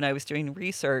found when I was doing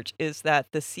research is that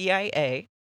the CIA,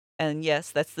 and yes,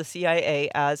 that's the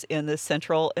CIA as in the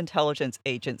Central Intelligence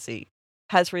Agency,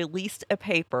 has released a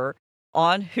paper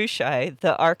on Hushai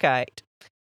the Archite,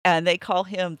 and they call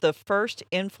him the first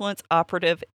influence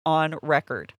operative on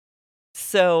record.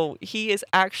 So he is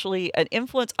actually an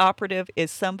influence operative is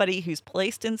somebody who's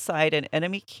placed inside an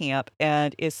enemy camp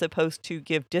and is supposed to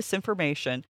give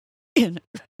disinformation in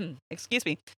excuse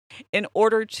me, in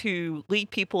order to lead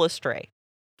people astray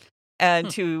and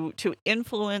to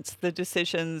influence the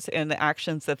decisions and the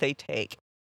actions that they take.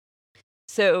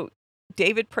 So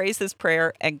David prays this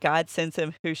prayer and God sends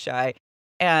him Hushai,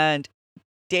 and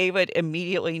David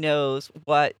immediately knows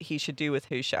what he should do with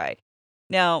Hushai.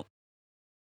 Now,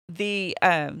 the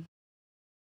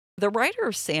writer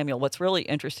of Samuel, what's really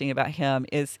interesting about him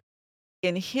is,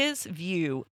 in his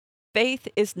view, faith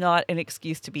is not an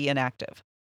excuse to be inactive.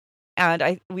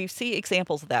 And we see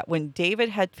examples of that. When David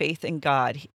had faith in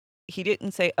God, he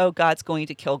didn't say, "Oh, God's going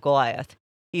to kill Goliath."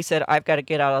 He said, "I've got to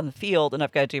get out on the field and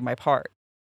I've got to do my part."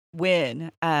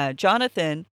 When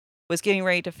Jonathan was getting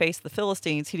ready to face the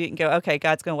Philistines, he didn't go, "Okay,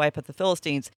 God's going to wipe out the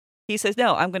Philistines." He says,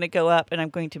 "No, I'm going to go up and I'm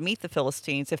going to meet the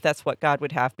Philistines if that's what God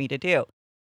would have me to do."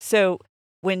 So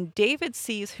when David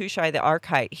sees Hushai the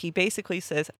Archite, he basically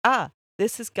says,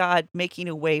 this is God making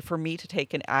a way for me to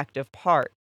take an active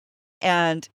part.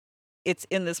 And it's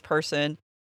in this person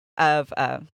of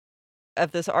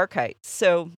this Archite.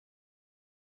 So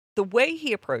the way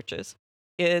he approaches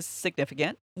is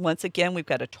significant. Once again, we've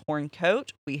got a torn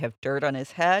coat. We have dirt on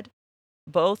his head.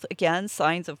 Both, again,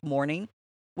 signs of mourning,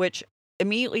 which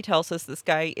immediately tells us this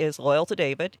guy is loyal to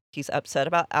David. He's upset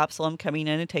about Absalom coming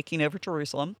in and taking over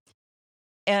Jerusalem.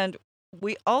 And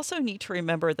we also need to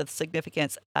remember the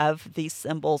significance of these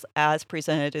symbols as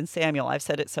presented in Samuel. I've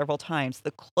said it several times.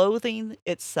 The clothing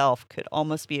itself could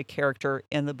almost be a character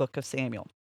in the book of Samuel.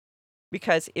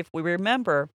 Because if we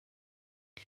remember,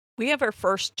 we have our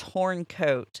first torn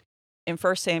coat in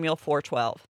 1 Samuel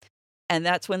 4:12. And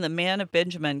that's when the man of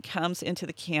Benjamin comes into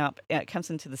the camp, comes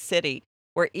into the city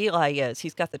where Eli is.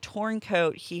 He's got the torn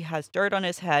coat. He has dirt on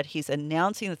his head. He's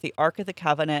announcing that the Ark of the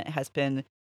Covenant has been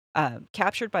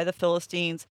captured by the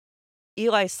Philistines.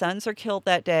 Eli's sons are killed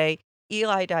that day.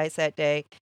 Eli dies that day.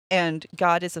 And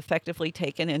God is effectively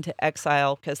taken into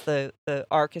exile because the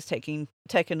ark is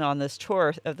taken on this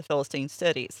tour of the Philistine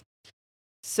cities.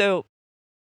 So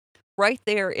right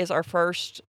there is our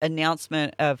first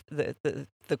announcement of the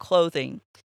clothing.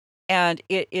 And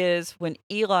it is when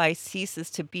Eli ceases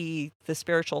to be the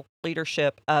spiritual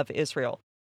leadership of Israel.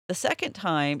 The second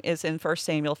time is in 1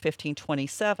 Samuel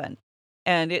 15:27.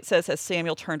 And it says, as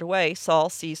Samuel turned away, Saul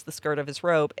seized the skirt of his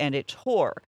robe and it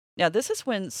tore. Now, this is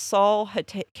when Saul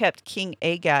had kept King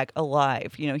Agag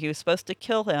alive. You know, he was supposed to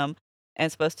kill him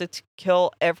and supposed to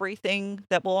kill everything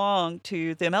that belonged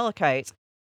to the Amalekites.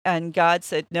 And God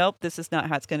said, nope, this is not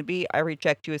how it's going to be. I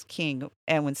reject you as king.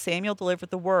 And when Samuel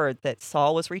delivered the word that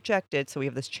Saul was rejected, so we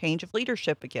have this change of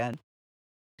leadership again,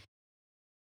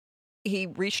 he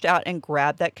reached out and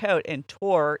grabbed that coat and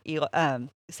tore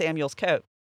Samuel's coat.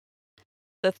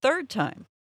 The third time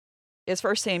is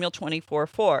 1 Samuel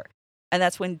 24:4. And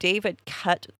that's when David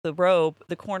cut the robe,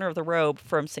 the corner of the robe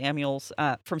from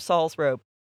Saul's robe.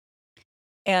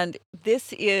 And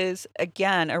this is,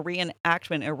 again, a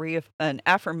reenactment, an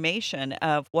affirmation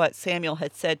of what Samuel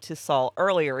had said to Saul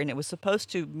earlier. And it was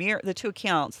supposed to mirror, the two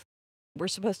accounts were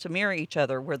supposed to mirror each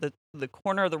other, where the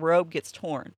corner of the robe gets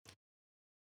torn.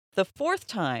 The fourth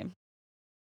time,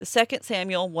 the 2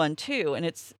 Samuel 1:2, and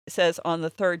it says, on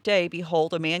the third day,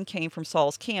 behold, a man came from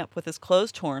Saul's camp with his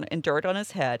clothes torn and dirt on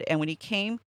his head. And when he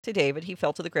came to David, he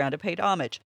fell to the ground and paid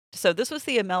homage. So this was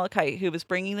the Amalekite who was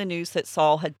bringing the news that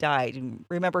Saul had died. And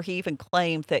remember, he even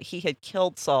claimed that he had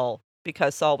killed Saul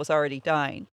because Saul was already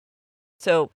dying.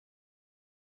 So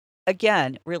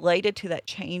again, related to that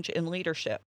change in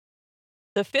leadership.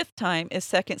 The fifth time is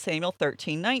 2 Samuel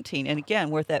 13:19. And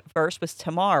again, where that verse was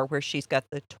Tamar, where she's got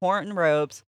the torn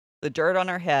robes, the dirt on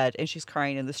her head, and she's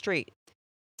crying in the street.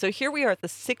 So here we are at the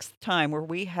sixth time where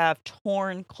we have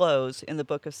torn clothes in the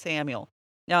book of Samuel.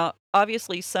 Now,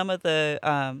 obviously, some of the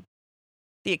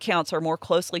the accounts are more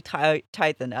closely tied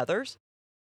than others,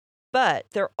 but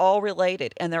they're all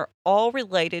related, and they're all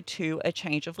related to a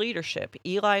change of leadership.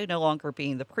 Eli no longer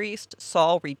being the priest,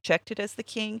 Saul rejected as the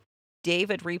king,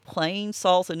 David replaying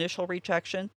Saul's initial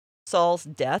rejection, Saul's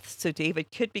death so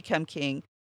David could become king,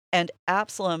 and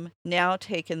Absalom now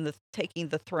taking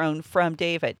the throne from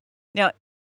David. Now,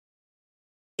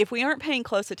 if we aren't paying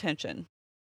close attention,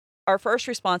 our first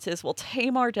response is, well,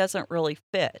 Tamar doesn't really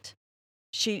fit.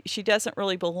 She doesn't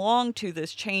really belong to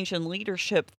this change in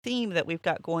leadership theme that we've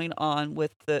got going on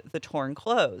with the torn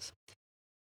clothes.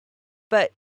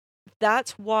 But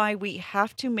that's why we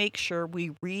have to make sure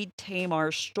we read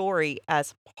Tamar's story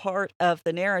as part of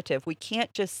the narrative. We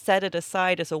can't just set it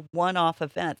aside as a one-off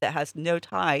event that has no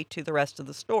tie to the rest of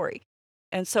the story.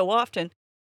 And so often,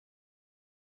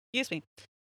 excuse me,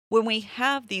 when we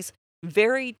have these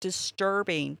very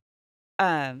disturbing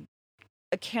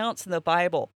accounts in the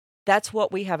Bible, that's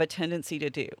what we have a tendency to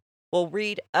do. We'll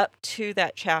read up to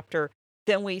that chapter,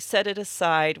 then we set it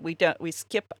aside. We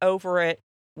skip over it.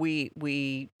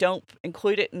 We don't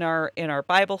include it in our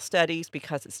Bible studies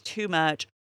because it's too much,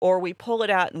 or we pull it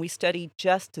out and we study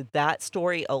just that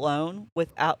story alone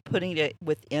without putting it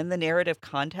within the narrative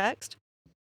context.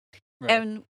 Right.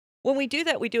 And when we do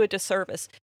that, we do a disservice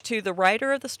to the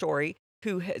writer of the story,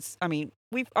 who has,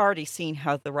 we've already seen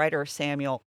how the writer of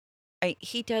Samuel,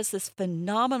 he does this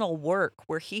phenomenal work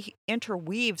where he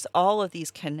interweaves all of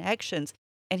these connections,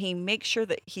 and he makes sure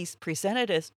that he's presented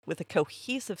us with a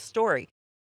cohesive story.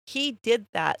 He did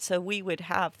that so we would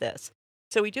have this.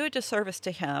 So we do a disservice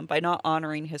to him by not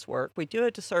honoring his work. We do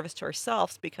a disservice to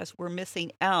ourselves because we're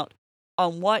missing out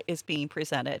on what is being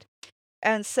presented.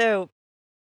 And so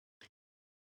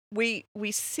we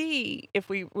see, if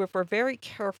we're very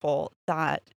careful,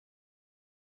 that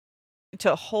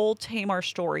to hold Tamar's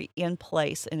story in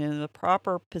place and in the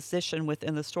proper position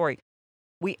within the story,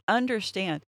 we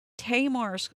understand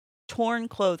Tamar's torn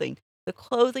clothing, the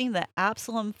clothing that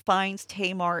Absalom finds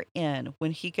Tamar in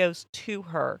when he goes to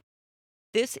her.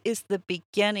 This is the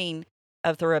beginning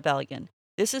of the rebellion.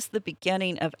 This is the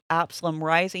beginning of Absalom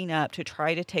rising up to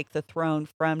try to take the throne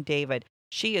from David.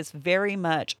 She is very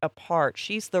much a part.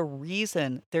 She's the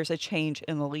reason there's a change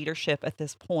in the leadership at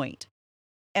this point.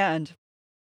 And,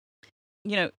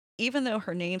 even though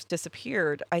her name's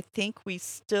disappeared, I think we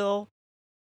still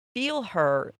feel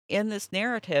her in this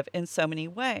narrative in so many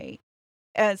ways.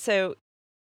 And so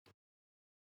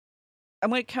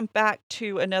I'm going to come back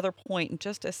to another point in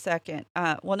just a second.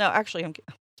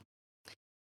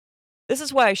 This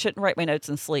is why I shouldn't write my notes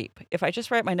and sleep. If I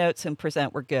just write my notes and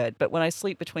present, we're good. But when I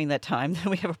sleep between that time, then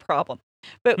we have a problem.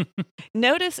 But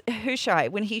notice Hushai,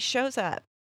 when he shows up,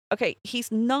 okay,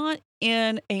 he's not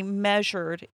in a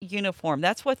measured uniform.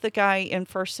 That's what the guy in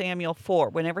 1 Samuel 4,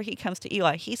 whenever he comes to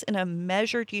Eli, he's in a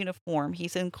measured uniform.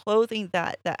 He's in clothing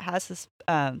that has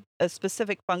a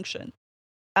specific function.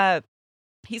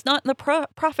 He's not in the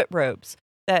prophet robes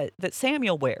that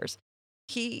Samuel wears.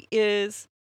 He is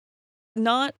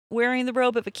not wearing the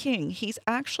robe of a king. He's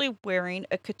actually wearing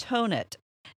a ketonet.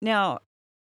 Now,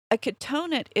 a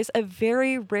ketonet is a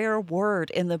very rare word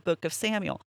in the book of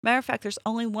Samuel. Matter of fact, there's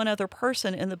only one other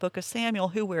person in the book of Samuel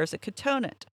who wears a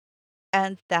ketonet,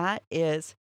 and that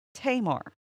is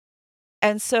Tamar.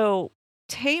 And so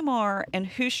Tamar and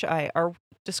Hushai are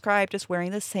described as wearing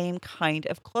the same kind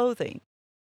of clothing.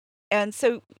 And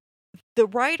so the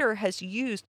writer has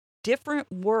used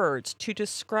different words to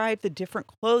describe the different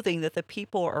clothing that the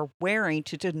people are wearing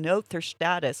to denote their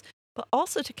status, but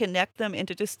also to connect them and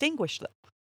to distinguish them.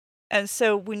 And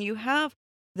so when you have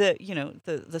the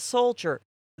soldier,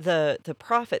 the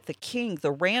prophet, the king,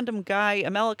 the random guy,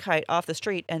 Amalekite off the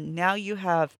street, and now you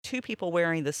have two people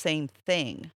wearing the same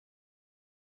thing,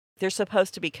 they're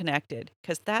supposed to be connected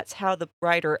because that's how the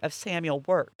writer of Samuel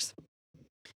works.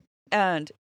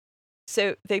 And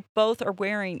so they both are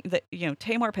wearing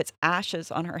Tamar puts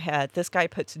ashes on her head. This guy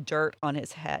puts dirt on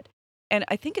his head. And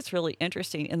I think it's really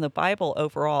interesting in the Bible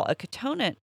overall, a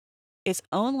ketonet is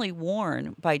only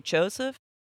worn by Joseph,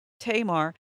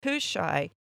 Tamar,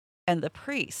 Hushai, and the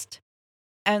priest.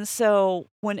 And so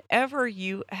whenever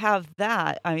you have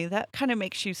that, that kind of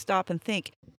makes you stop and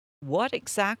think, what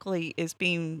exactly is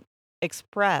being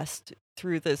expressed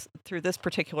through this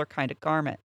particular kind of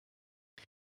garment?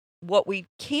 What we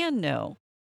can know,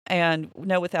 and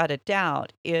know without a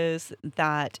doubt, is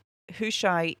that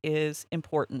Hushai is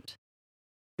important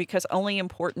because only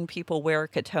important people wear a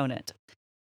ketonet.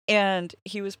 And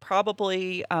he was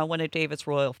probably one of David's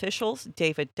royal officials.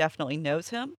 David definitely knows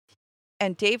him.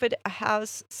 And David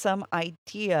has some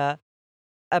idea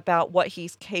about what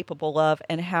he's capable of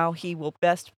and how he will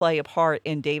best play a part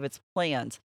in David's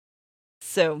plans.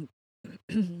 So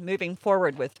moving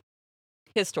forward with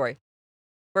his story.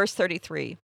 Verse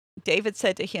 33, David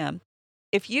said to him,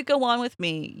 "If you go on with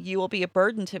me, you will be a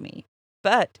burden to me.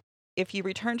 But if you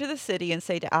return to the city and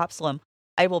say to Absalom,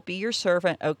 'I will be your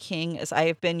servant, O king, as I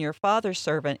have been your father's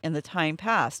servant in the time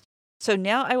past. So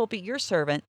now I will be your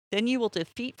servant. Then you will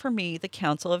defeat for me the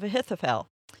counsel of Ahithophel.'"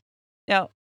 Now,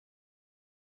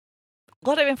 a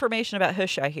lot of information about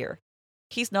Hushai here.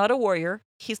 He's not a warrior.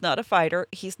 He's not a fighter.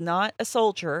 He's not a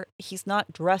soldier. He's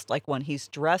not dressed like one. He's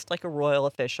dressed like a royal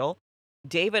official.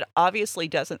 David obviously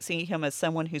doesn't see him as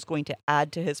someone who's going to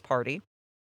add to his party.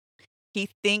 He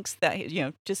thinks that,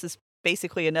 just is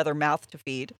basically another mouth to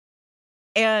feed.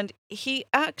 And he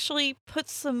actually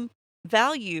puts some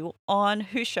value on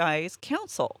Hushai's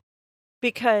counsel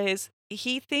because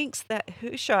he thinks that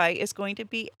Hushai is going to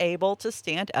be able to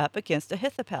stand up against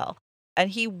Ahithophel.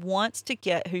 And he wants to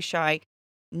get Hushai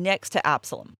next to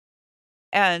Absalom.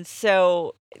 And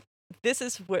so this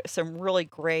is some really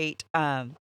great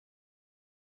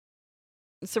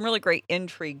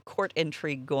court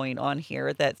intrigue going on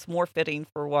here that's more fitting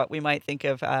for what we might think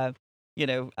of,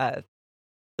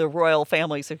 the royal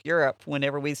families of Europe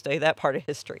whenever we study that part of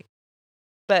history.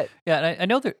 But Yeah,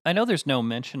 and I know there's no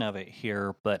mention of it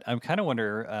here, but I'm kind of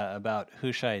wonder about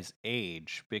Hushai's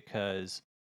age because,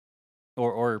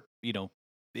 or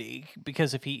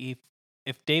because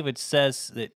if David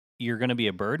says that you're going to be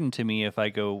a burden to me if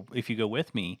you go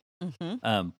with me,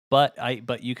 mhm.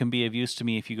 but you can be of use to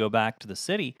me if you go back to the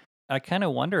city. I kind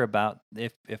of wonder about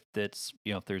if that's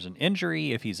if there's an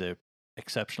injury, if he's a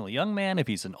exceptionally young man, if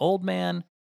he's an old man,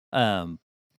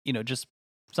 just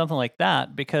something like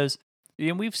that. Because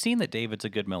we've seen that David's a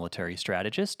good military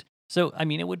strategist. So I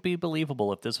mean, it would be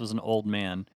believable if this was an old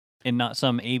man and not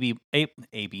some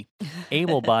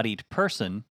able-bodied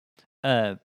person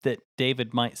that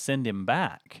David might send him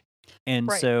back. And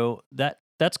Right. so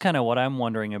that's kind of what I'm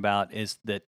wondering about is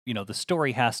that, the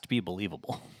story has to be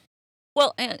believable.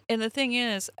 Well, and the thing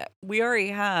is, we already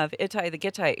have Ittai the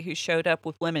Gittite who showed up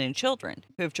with women and children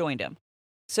who have joined him.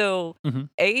 So Hmm.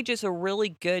 age is a really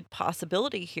good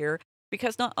possibility here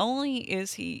because not only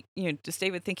is he, does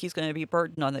David think he's going to be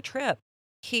burdened on the trip,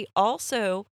 he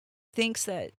also thinks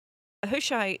that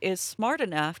Hushai is smart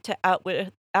enough to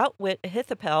outwit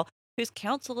Ahithophel, whose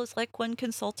counsel is like one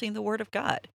consulting the word of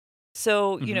God.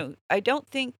 So, Hmm. I don't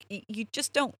think you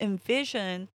just don't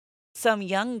envision some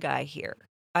young guy here.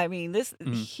 I mean,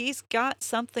 Hmm. he's got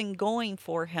something going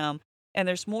for him, and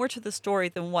there's more to the story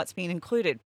than what's being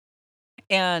included.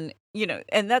 And,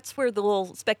 and that's where the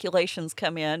little speculations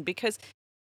come in because,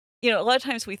 a lot of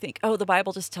times we think, oh, the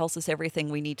Bible just tells us everything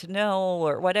we need to know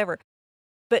or whatever.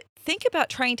 But think about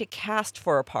trying to cast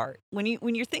for a part. When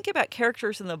you think about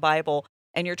characters in the Bible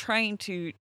and you're trying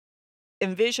to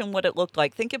envision what it looked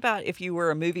like, think about if you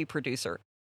were a movie producer.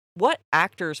 What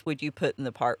actors would you put in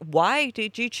the part? Why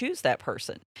did you choose that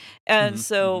person? And Hmm. Hmm.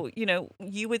 so,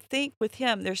 you would think with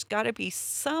him, there's got to be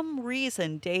some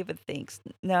reason David thinks,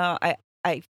 no,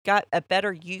 I got a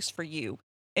better use for you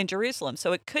in Jerusalem.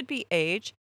 So it could be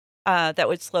age that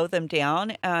would slow them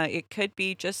down. It could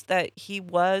be just that he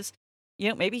was,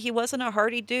 maybe he wasn't a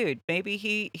hardy dude. Maybe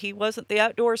he wasn't the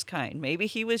outdoors kind. Maybe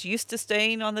he was used to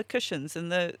staying on the cushions in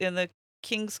the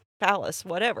king's palace,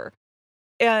 whatever.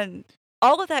 And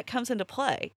all of that comes into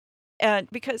play. And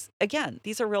because again,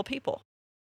 these are real people.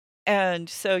 And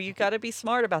so you got to be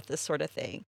smart about this sort of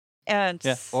thing. And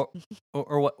Yeah.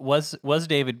 Or what was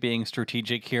David being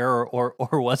strategic here, or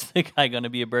was the guy going to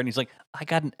be a burden? He's like, I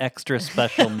got an extra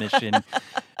special mission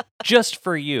just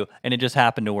for you, and it just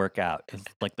happened to work out. It's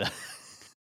like the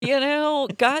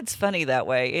God's funny that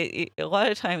way. A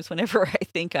lot of times, whenever I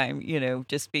think I'm,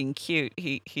 just being cute,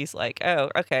 he's like,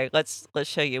 "Oh, okay, let's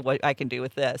show you what I can do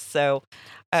with this." So,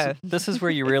 So uh, this is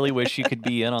where you really wish you could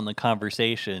be in on the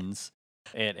conversations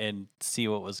and see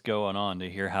what was going on to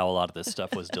hear how a lot of this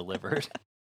stuff was delivered.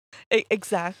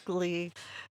 exactly.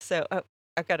 So,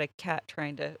 I've got a cat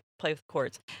trying to play with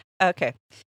cords. Okay,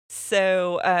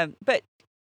 so, but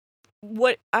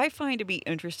what I find to be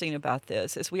interesting about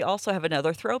this is we also have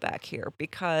another throwback here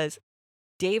because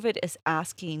David is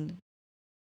asking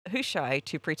Hushai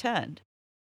to pretend.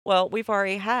 Well, we've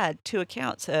already had two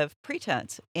accounts of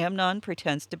pretense. Amnon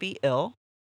pretends to be ill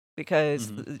because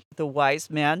Hmm. the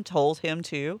wise man told him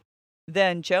to.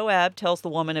 Then Joab tells the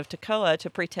woman of Tekoa to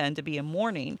pretend to be in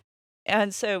mourning.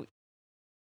 And so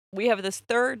we have this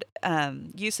third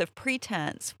use of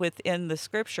pretense within the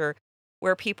scripture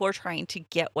where people are trying to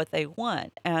get what they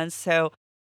want. And so,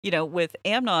 with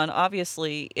Amnon,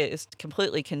 obviously, it is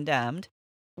completely condemned.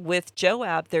 With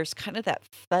Joab, there's kind of that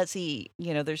fuzzy,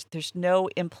 there's no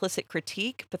implicit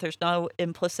critique, but there's no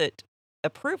implicit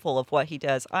approval of what he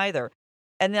does either.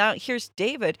 And now here's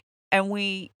David, and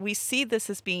we see this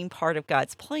as being part of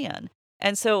God's plan.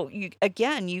 And so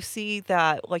you see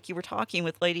that, like you were talking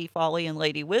with Lady Folly and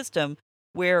Lady Wisdom,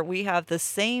 where we have the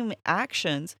same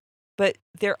actions, but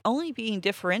they're only being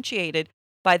differentiated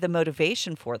by the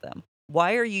motivation for them.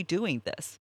 Why are you doing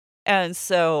this? And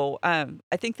so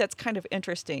I think that's kind of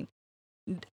interesting.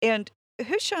 And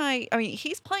Hushai, I mean,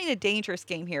 he's playing a dangerous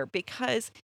game here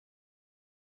because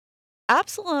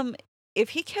Absalom, if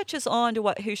he catches on to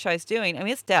what Hushai's doing, I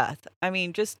mean, it's death. I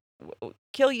mean, just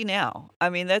kill you now. I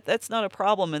mean, that's not a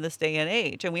problem in this day and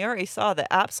age. And we already saw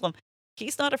that Absalom,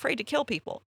 he's not afraid to kill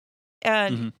people.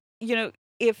 And Hmm. you know,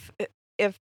 if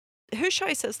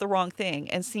Hushai says the wrong thing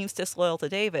and seems disloyal to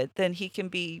David, then he can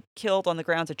be killed on the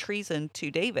grounds of treason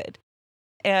to David.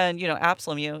 And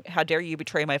Absalom, how dare you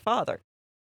betray my father?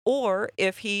 Or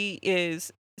if he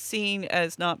is seen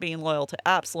as not being loyal to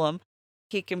Absalom,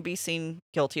 he can be seen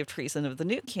guilty of treason of the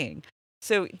new king.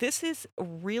 So this is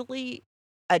really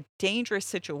a dangerous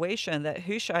situation that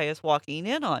Hushai is walking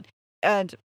in on.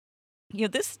 And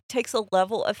this takes a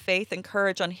level of faith and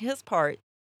courage on his part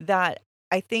that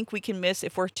I think we can miss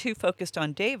if we're too focused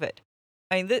on David.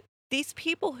 I mean, these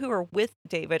people who are with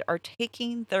David are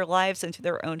taking their lives into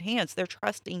their own hands. They're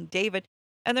trusting David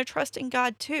and they're trusting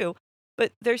God too.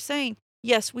 But they're saying,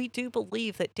 yes, we do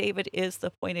believe that David is the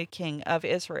appointed king of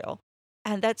Israel.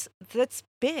 And that's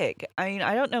big. I mean,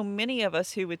 I don't know many of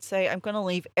us who would say, I'm going to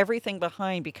leave everything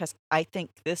behind because I think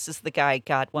this is the guy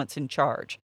God wants in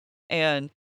charge.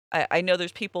 And I know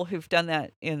there's people who've done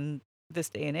that in this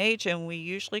day and age, and we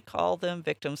usually call them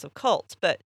victims of cults,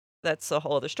 but that's a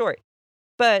whole other story.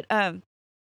 But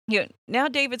now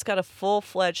David's got a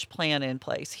full-fledged plan in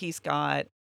place. He's got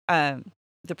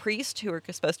the priest who are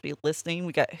supposed to be listening.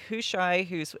 We got Hushai,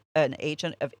 who's an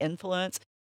agent of influence.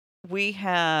 We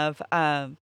have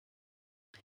the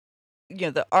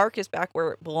ark is back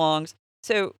where it belongs.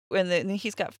 So and then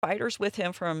he's got fighters with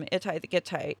him from Ittai the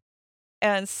Gittite.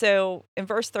 And so in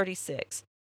verse 36,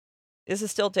 this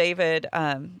is still David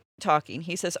talking.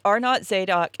 He says, "Are not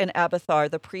Zadok and Abiathar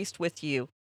the priest with you?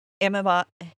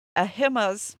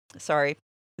 Ahimaaz,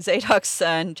 Zadok's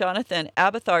son, Jonathan,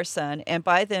 Abiathar's son, and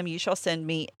by them you shall send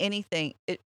me anything.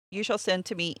 You shall send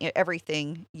to me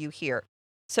everything you hear."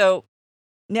 So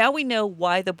now we know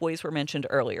why the boys were mentioned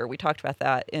earlier. We talked about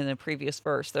that in the previous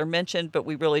verse. They're mentioned, but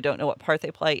we really don't know what part they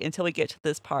play until we get to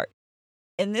this part.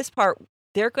 In this part,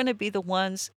 they're going to be the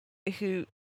ones who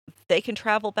they can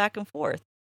travel back and forth.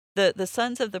 The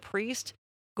sons of the priest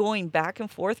going back and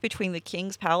forth between the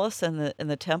king's palace and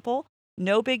the temple,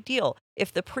 no big deal.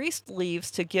 If the priest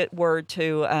leaves to get word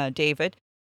to David,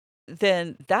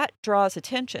 then that draws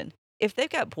attention. If they've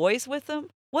got boys with them,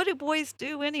 what do boys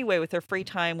do anyway with their free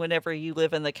time whenever you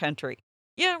live in the country?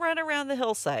 You run around the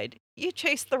hillside. You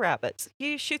chase the rabbits.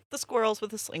 You shoot the squirrels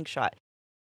with a slingshot.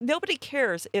 Nobody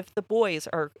cares if the boys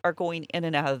are going in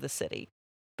and out of the city,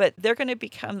 but they're going to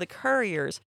become the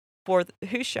couriers for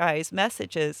Hushai's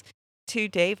messages to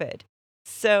David.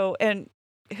 So, and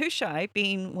Hushai,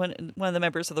 being one of the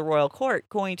members of the royal court,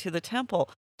 going to the temple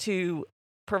to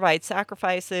provide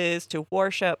sacrifices, to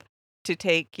worship, to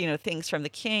take, things from the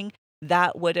king,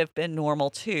 that would have been normal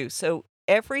too. So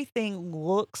everything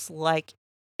looks like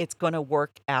it's going to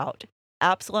work out.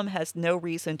 Absalom has no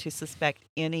reason to suspect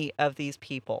any of these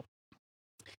people.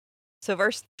 So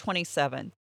verse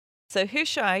 27. So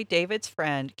Hushai, David's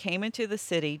friend, came into the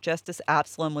city just as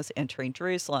Absalom was entering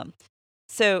Jerusalem.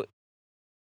 So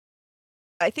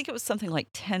I think it was something like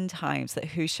 10 times that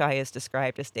Hushai is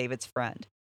described as David's friend.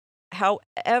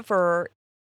 However,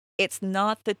 it's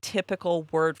not the typical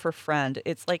word for friend.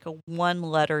 It's like a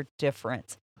one-letter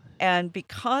difference. And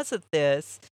because of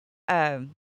this,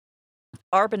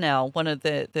 Arbanel, one of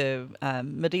the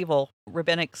medieval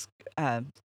rabbinic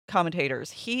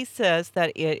commentators, he says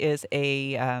that it is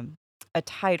a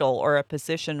title or a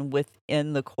position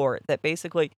within the court, that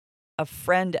basically a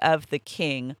friend of the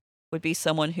king would be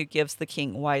someone who gives the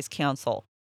king wise counsel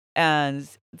and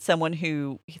someone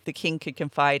who the king could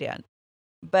confide in.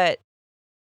 But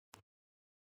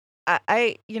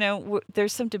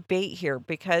there's some debate here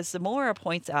because Zamora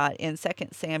points out in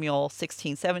 2 Samuel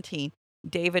 16:17,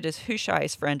 David is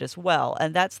Hushai's friend as well,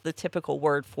 and that's the typical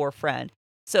word for friend.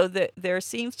 So there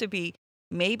seems to be,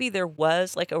 maybe there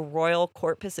was like a royal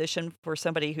court position for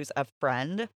somebody who's a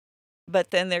friend,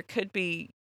 but then there could be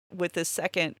with the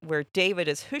second where David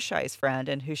is Hushai's friend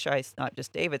and Hushai's not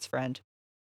just David's friend,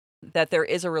 that there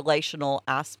is a relational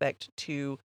aspect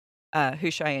to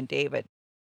Hushai and David.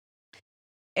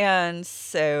 And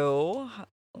so,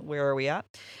 where are we at?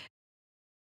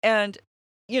 And,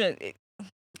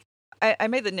 I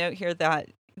made the note here that,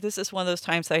 this is one of those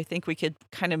times that I think we could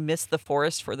kind of miss the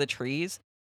forest for the trees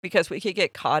because we could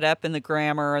get caught up in the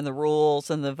grammar and the rules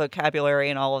and the vocabulary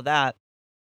and all of that.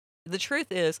 The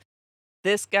truth is,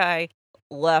 this guy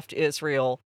left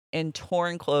Israel in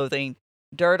torn clothing,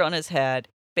 dirt on his head,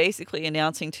 basically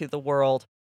announcing to the world,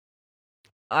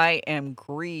 I am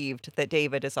grieved that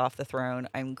David is off the throne.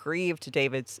 I'm grieved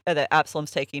that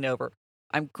Absalom's taking over.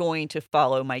 I'm going to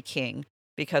follow my king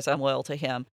because I'm loyal to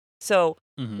him. So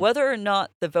Hmm. whether or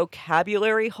not the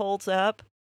vocabulary holds up,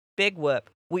 big whoop.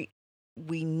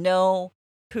 We know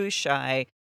Hushai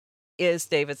is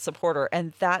David's supporter,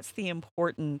 and that's the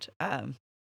important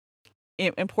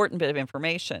bit of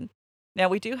information. Now,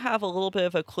 we do have a little bit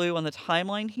of a clue on the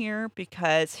timeline here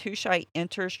because Hushai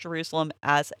enters Jerusalem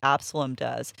as Absalom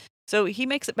does. So he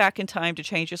makes it back in time to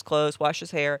change his clothes, wash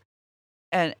his hair,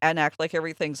 and act like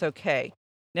everything's okay.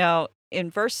 Now,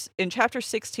 in chapter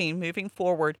 16, moving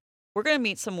forward, we're going to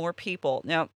meet some more people.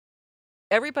 Now,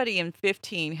 everybody in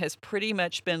 15 has pretty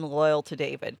much been loyal to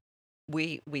David.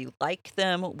 We like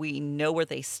them. We know where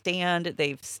they stand.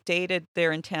 They've stated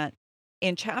their intent.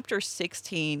 In chapter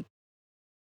 16,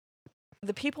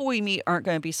 the people we meet aren't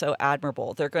going to be so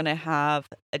admirable. They're going to have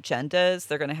agendas.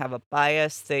 They're going to have a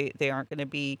bias. They aren't going to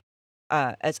be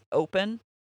as open.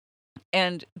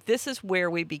 And this is where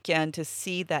we begin to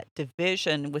see that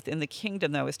division within the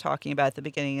kingdom that I was talking about at the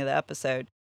beginning of the episode.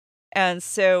 And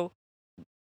so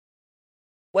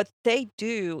what they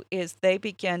do is they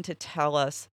begin to tell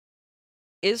us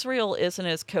Israel isn't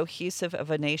as cohesive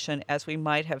of a nation as we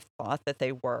might have thought that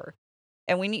they were.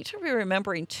 And we need to be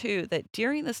remembering, too, that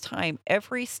during this time,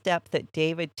 every step that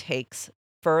David takes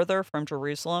further from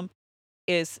Jerusalem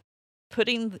is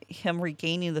putting him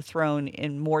regaining the throne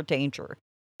in more danger.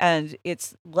 And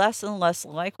it's less and less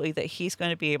likely that he's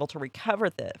going to be able to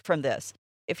recover from this.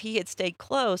 If he had stayed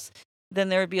close, then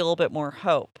there would be a little bit more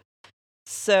hope.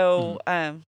 So,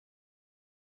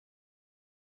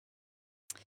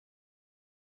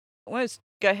 let's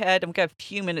go ahead. I've got a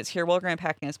few minutes here. We're going to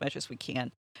pack in as much as we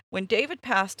can. When David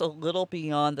passed a little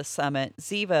beyond the summit,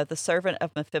 Ziva, the servant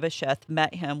of Mephibosheth,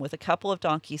 met him with a couple of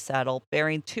donkeys saddled,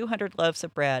 bearing 200 loaves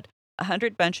of bread,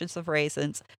 100 bunches of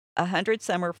raisins, 100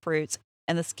 summer fruits,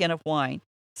 and the skin of wine.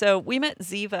 So we met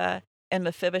Ziva and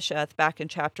Mephibosheth back in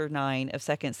chapter 9 of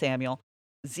 2 Samuel.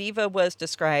 Ziva was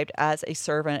described as a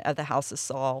servant of the house of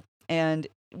Saul. And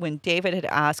when David had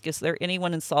asked, is there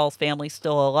anyone in Saul's family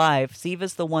still alive?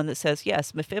 Ziva's the one that says,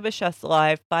 yes, Mephibosheth's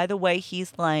alive. By the way,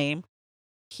 he's lame.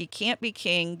 He can't be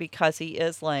king because he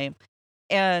is lame.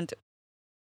 And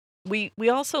we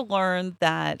also learned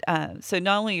that, so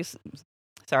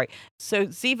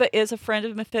Ziva is a friend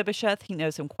of Mephibosheth. He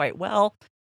knows him quite well.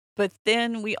 But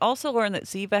then we also learned that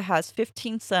Ziva has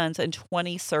 15 sons and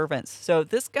 20 servants. So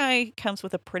this guy comes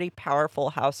with a pretty powerful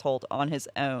household on his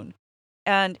own.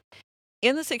 And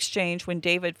in this exchange, when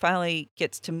David finally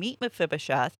gets to meet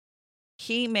Mephibosheth,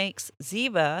 he makes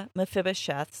Ziva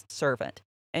Mephibosheth's servant.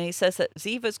 And he says that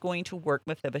Ziva is going to work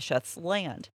Mephibosheth's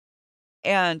land.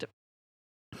 And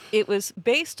it was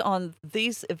based on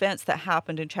these events that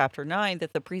happened in chapter 9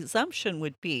 that the presumption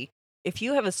would be if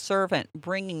you have a servant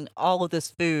bringing all of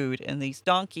this food and these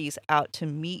donkeys out to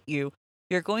meet you,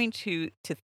 you're going to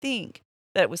think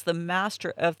that it was the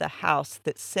master of the house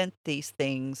that sent these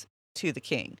things to the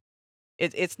king.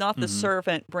 It's not the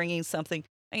servant bringing something.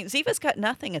 I mean, Ziva's got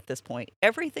nothing at this point.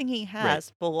 Everything he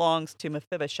has belongs to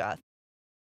Mephibosheth.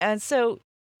 And so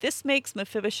this makes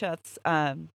Mephibosheth's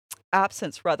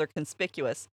absence rather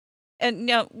conspicuous. And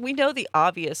now we know the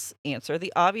obvious answer.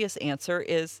 The obvious answer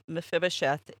is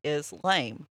Mephibosheth is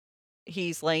lame.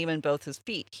 He's lame in both his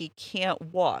feet. He can't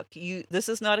walk. This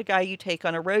is not a guy you take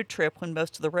on a road trip when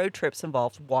most of the road trips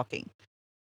involve walking.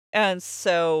 And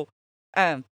so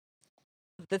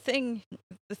the thing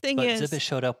But is, Ziba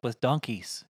showed up with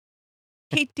donkeys.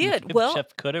 he did. Well,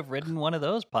 Chef could have ridden one of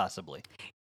those possibly.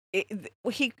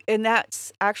 and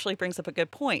that actually brings up a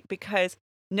good point because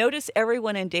notice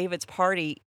everyone in David's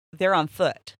party, they're on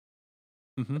foot.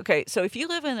 Okay, so if you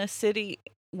live in a city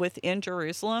within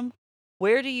Jerusalem,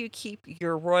 where do you keep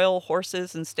your royal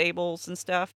horses and stables and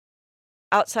stuff?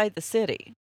 Outside the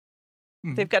city.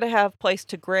 They've got to have a place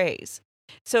to graze.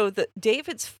 So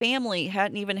David's family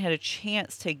hadn't even had a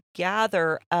chance to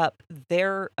gather up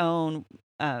their own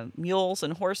mules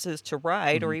and horses to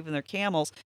ride or even their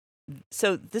camels.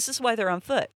 So this is why they're on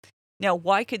foot. Now,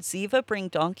 why could Ziva bring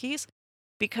donkeys?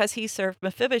 Because he served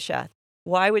Mephibosheth.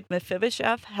 Why would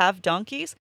Mephibosheth have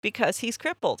donkeys? Because he's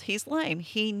crippled. He's lame.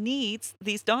 He needs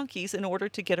these donkeys in order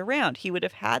to get around. He would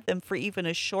have had them for even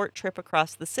a short trip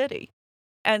across the city.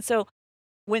 And so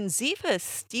when Ziva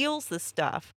steals the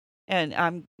stuff, and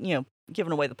I'm,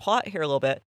 giving away the plot here a little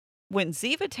bit, when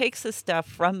Ziva takes the stuff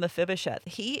from Mephibosheth,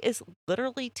 he is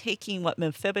literally taking what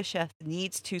Mephibosheth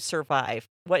needs to survive,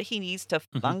 what he needs to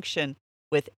Mhm. function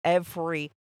with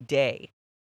every day.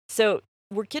 So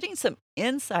we're getting some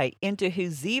insight into who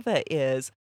Ziva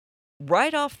is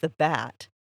right off the bat.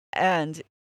 And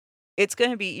it's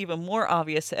going to be even more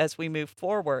obvious as we move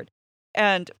forward.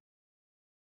 And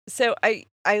so I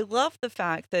love the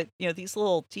fact that, these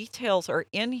little details are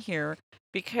in here,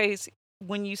 because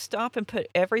when you stop and put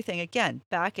everything again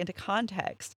back into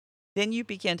context, then you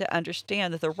begin to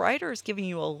understand that the writer is giving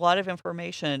you a lot of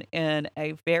information in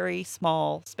a very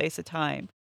small space of time.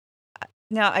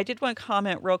 Now, I did want to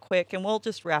comment real quick, and we'll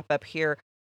just wrap up here.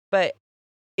 But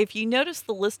if you notice,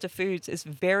 the list of foods is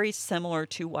very similar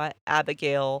to what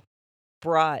Abigail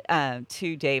brought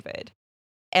to David.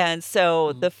 And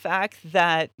so Mhm. the fact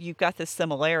that you've got this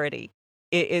similarity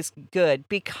is good,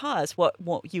 because what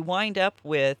you wind up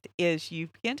with is you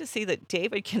begin to see that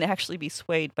David can actually be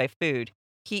swayed by food.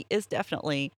 He is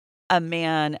definitely a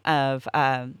man of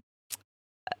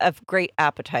great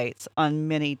appetites on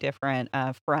many different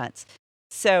fronts.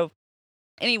 So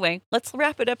anyway, let's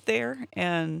wrap it up there,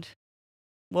 and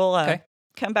we'll Okay.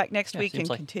 come back next Yeah, week seems and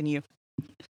like continue.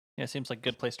 yeah, seems like a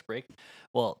good place to break.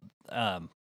 Well,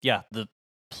 yeah, the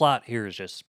plot here is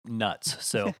just nuts.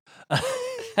 So,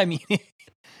 I mean,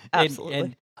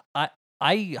 Absolutely. and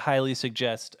I highly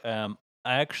suggest. I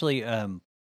actually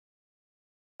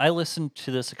I listened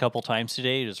to this a couple times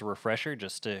today as a refresher,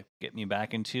 just to get me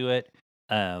back into it.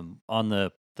 On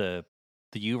the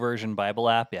YouVersion Bible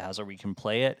app, it has where we can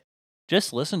play it.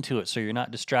 Just listen to it so you're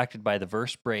not distracted by the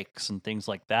verse breaks and things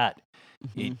like that.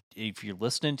 Mhm. If you're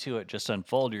listening to it just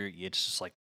unfold, it's just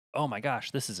like, oh my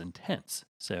gosh, this is intense.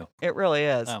 So It really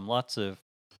is. lots of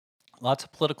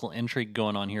political intrigue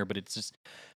going on here, but it's just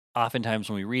oftentimes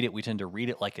when we read it, we tend to read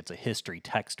it like it's a history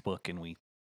textbook, and we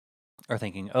are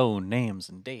thinking, oh, names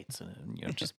and dates and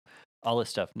just all this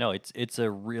stuff. No, it's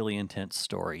a really intense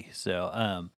story.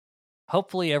 So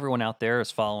hopefully everyone out there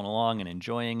is following along and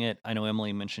enjoying it. I know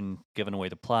Emily mentioned giving away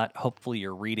the plot. Hopefully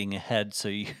you're reading ahead so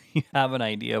you have an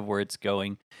idea of where it's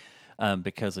going.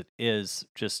 Because it is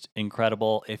just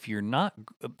incredible. If you're not,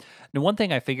 the one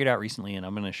thing I figured out recently, and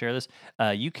I'm going to share this,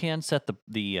 you can set the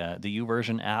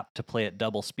YouVersion app to play at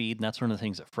double speed, and that's one of the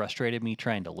things that frustrated me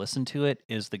trying to listen to it.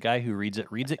 Is the guy who reads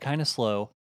it kind of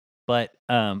slow, but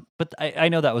I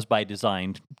know that was by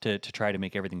design to try to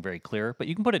make everything very clear. But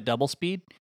you can put it double speed,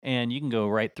 and you can go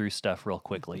right through stuff real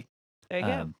quickly. There you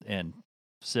go. And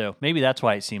so maybe that's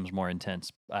why it seems more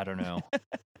intense. I don't know,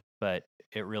 but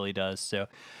it really does. So,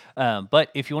 but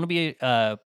if you want to be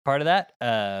part of that,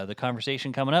 the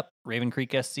conversation coming up, Raven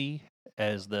Creek SC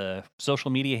as the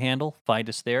social media handle. Find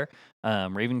us there.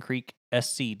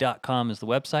 RavenCreekSC.com is the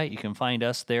website. You can find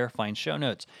us there, find show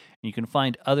notes. And you can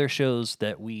find other shows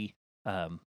that we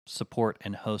support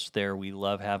and host there. We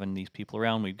love having these people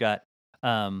around. We've got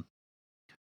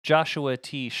Joshua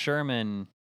T. Sherman.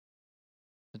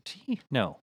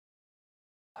 No,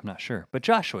 I'm not sure, but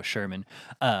Joshua Sherman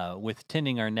with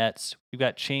Tending Our Nets. We've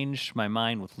got Changed My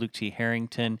Mind with Luke T.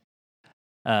 Harrington.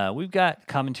 We've got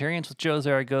Commentarians with Joe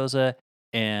Zaragoza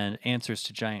and Answers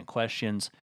to Giant Questions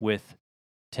with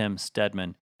Tim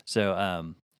Stedman.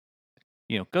 So,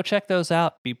 go check those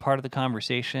out, be part of the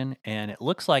conversation. And it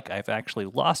looks like I've actually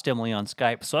lost Emily on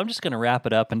Skype, so I'm just going to wrap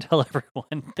it up and tell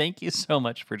everyone thank you so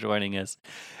much for joining us,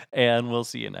 and we'll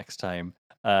see you next time.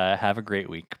 Have a great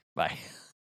week. Bye.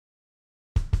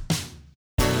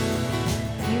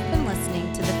 You've been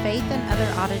listening to the Faith and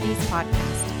Other Oddities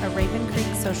podcast, a Raven Creek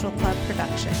Social Club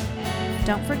production.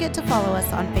 Don't forget to follow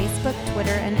us on Facebook,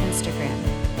 Twitter, and Instagram.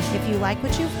 If you like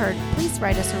what you've heard, please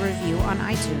write us a review on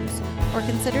iTunes or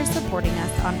consider supporting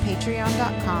us on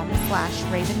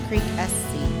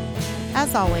patreon.com/RavenCreekSC.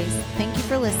 As always, thank you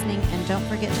for listening, and don't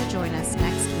forget to join us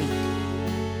next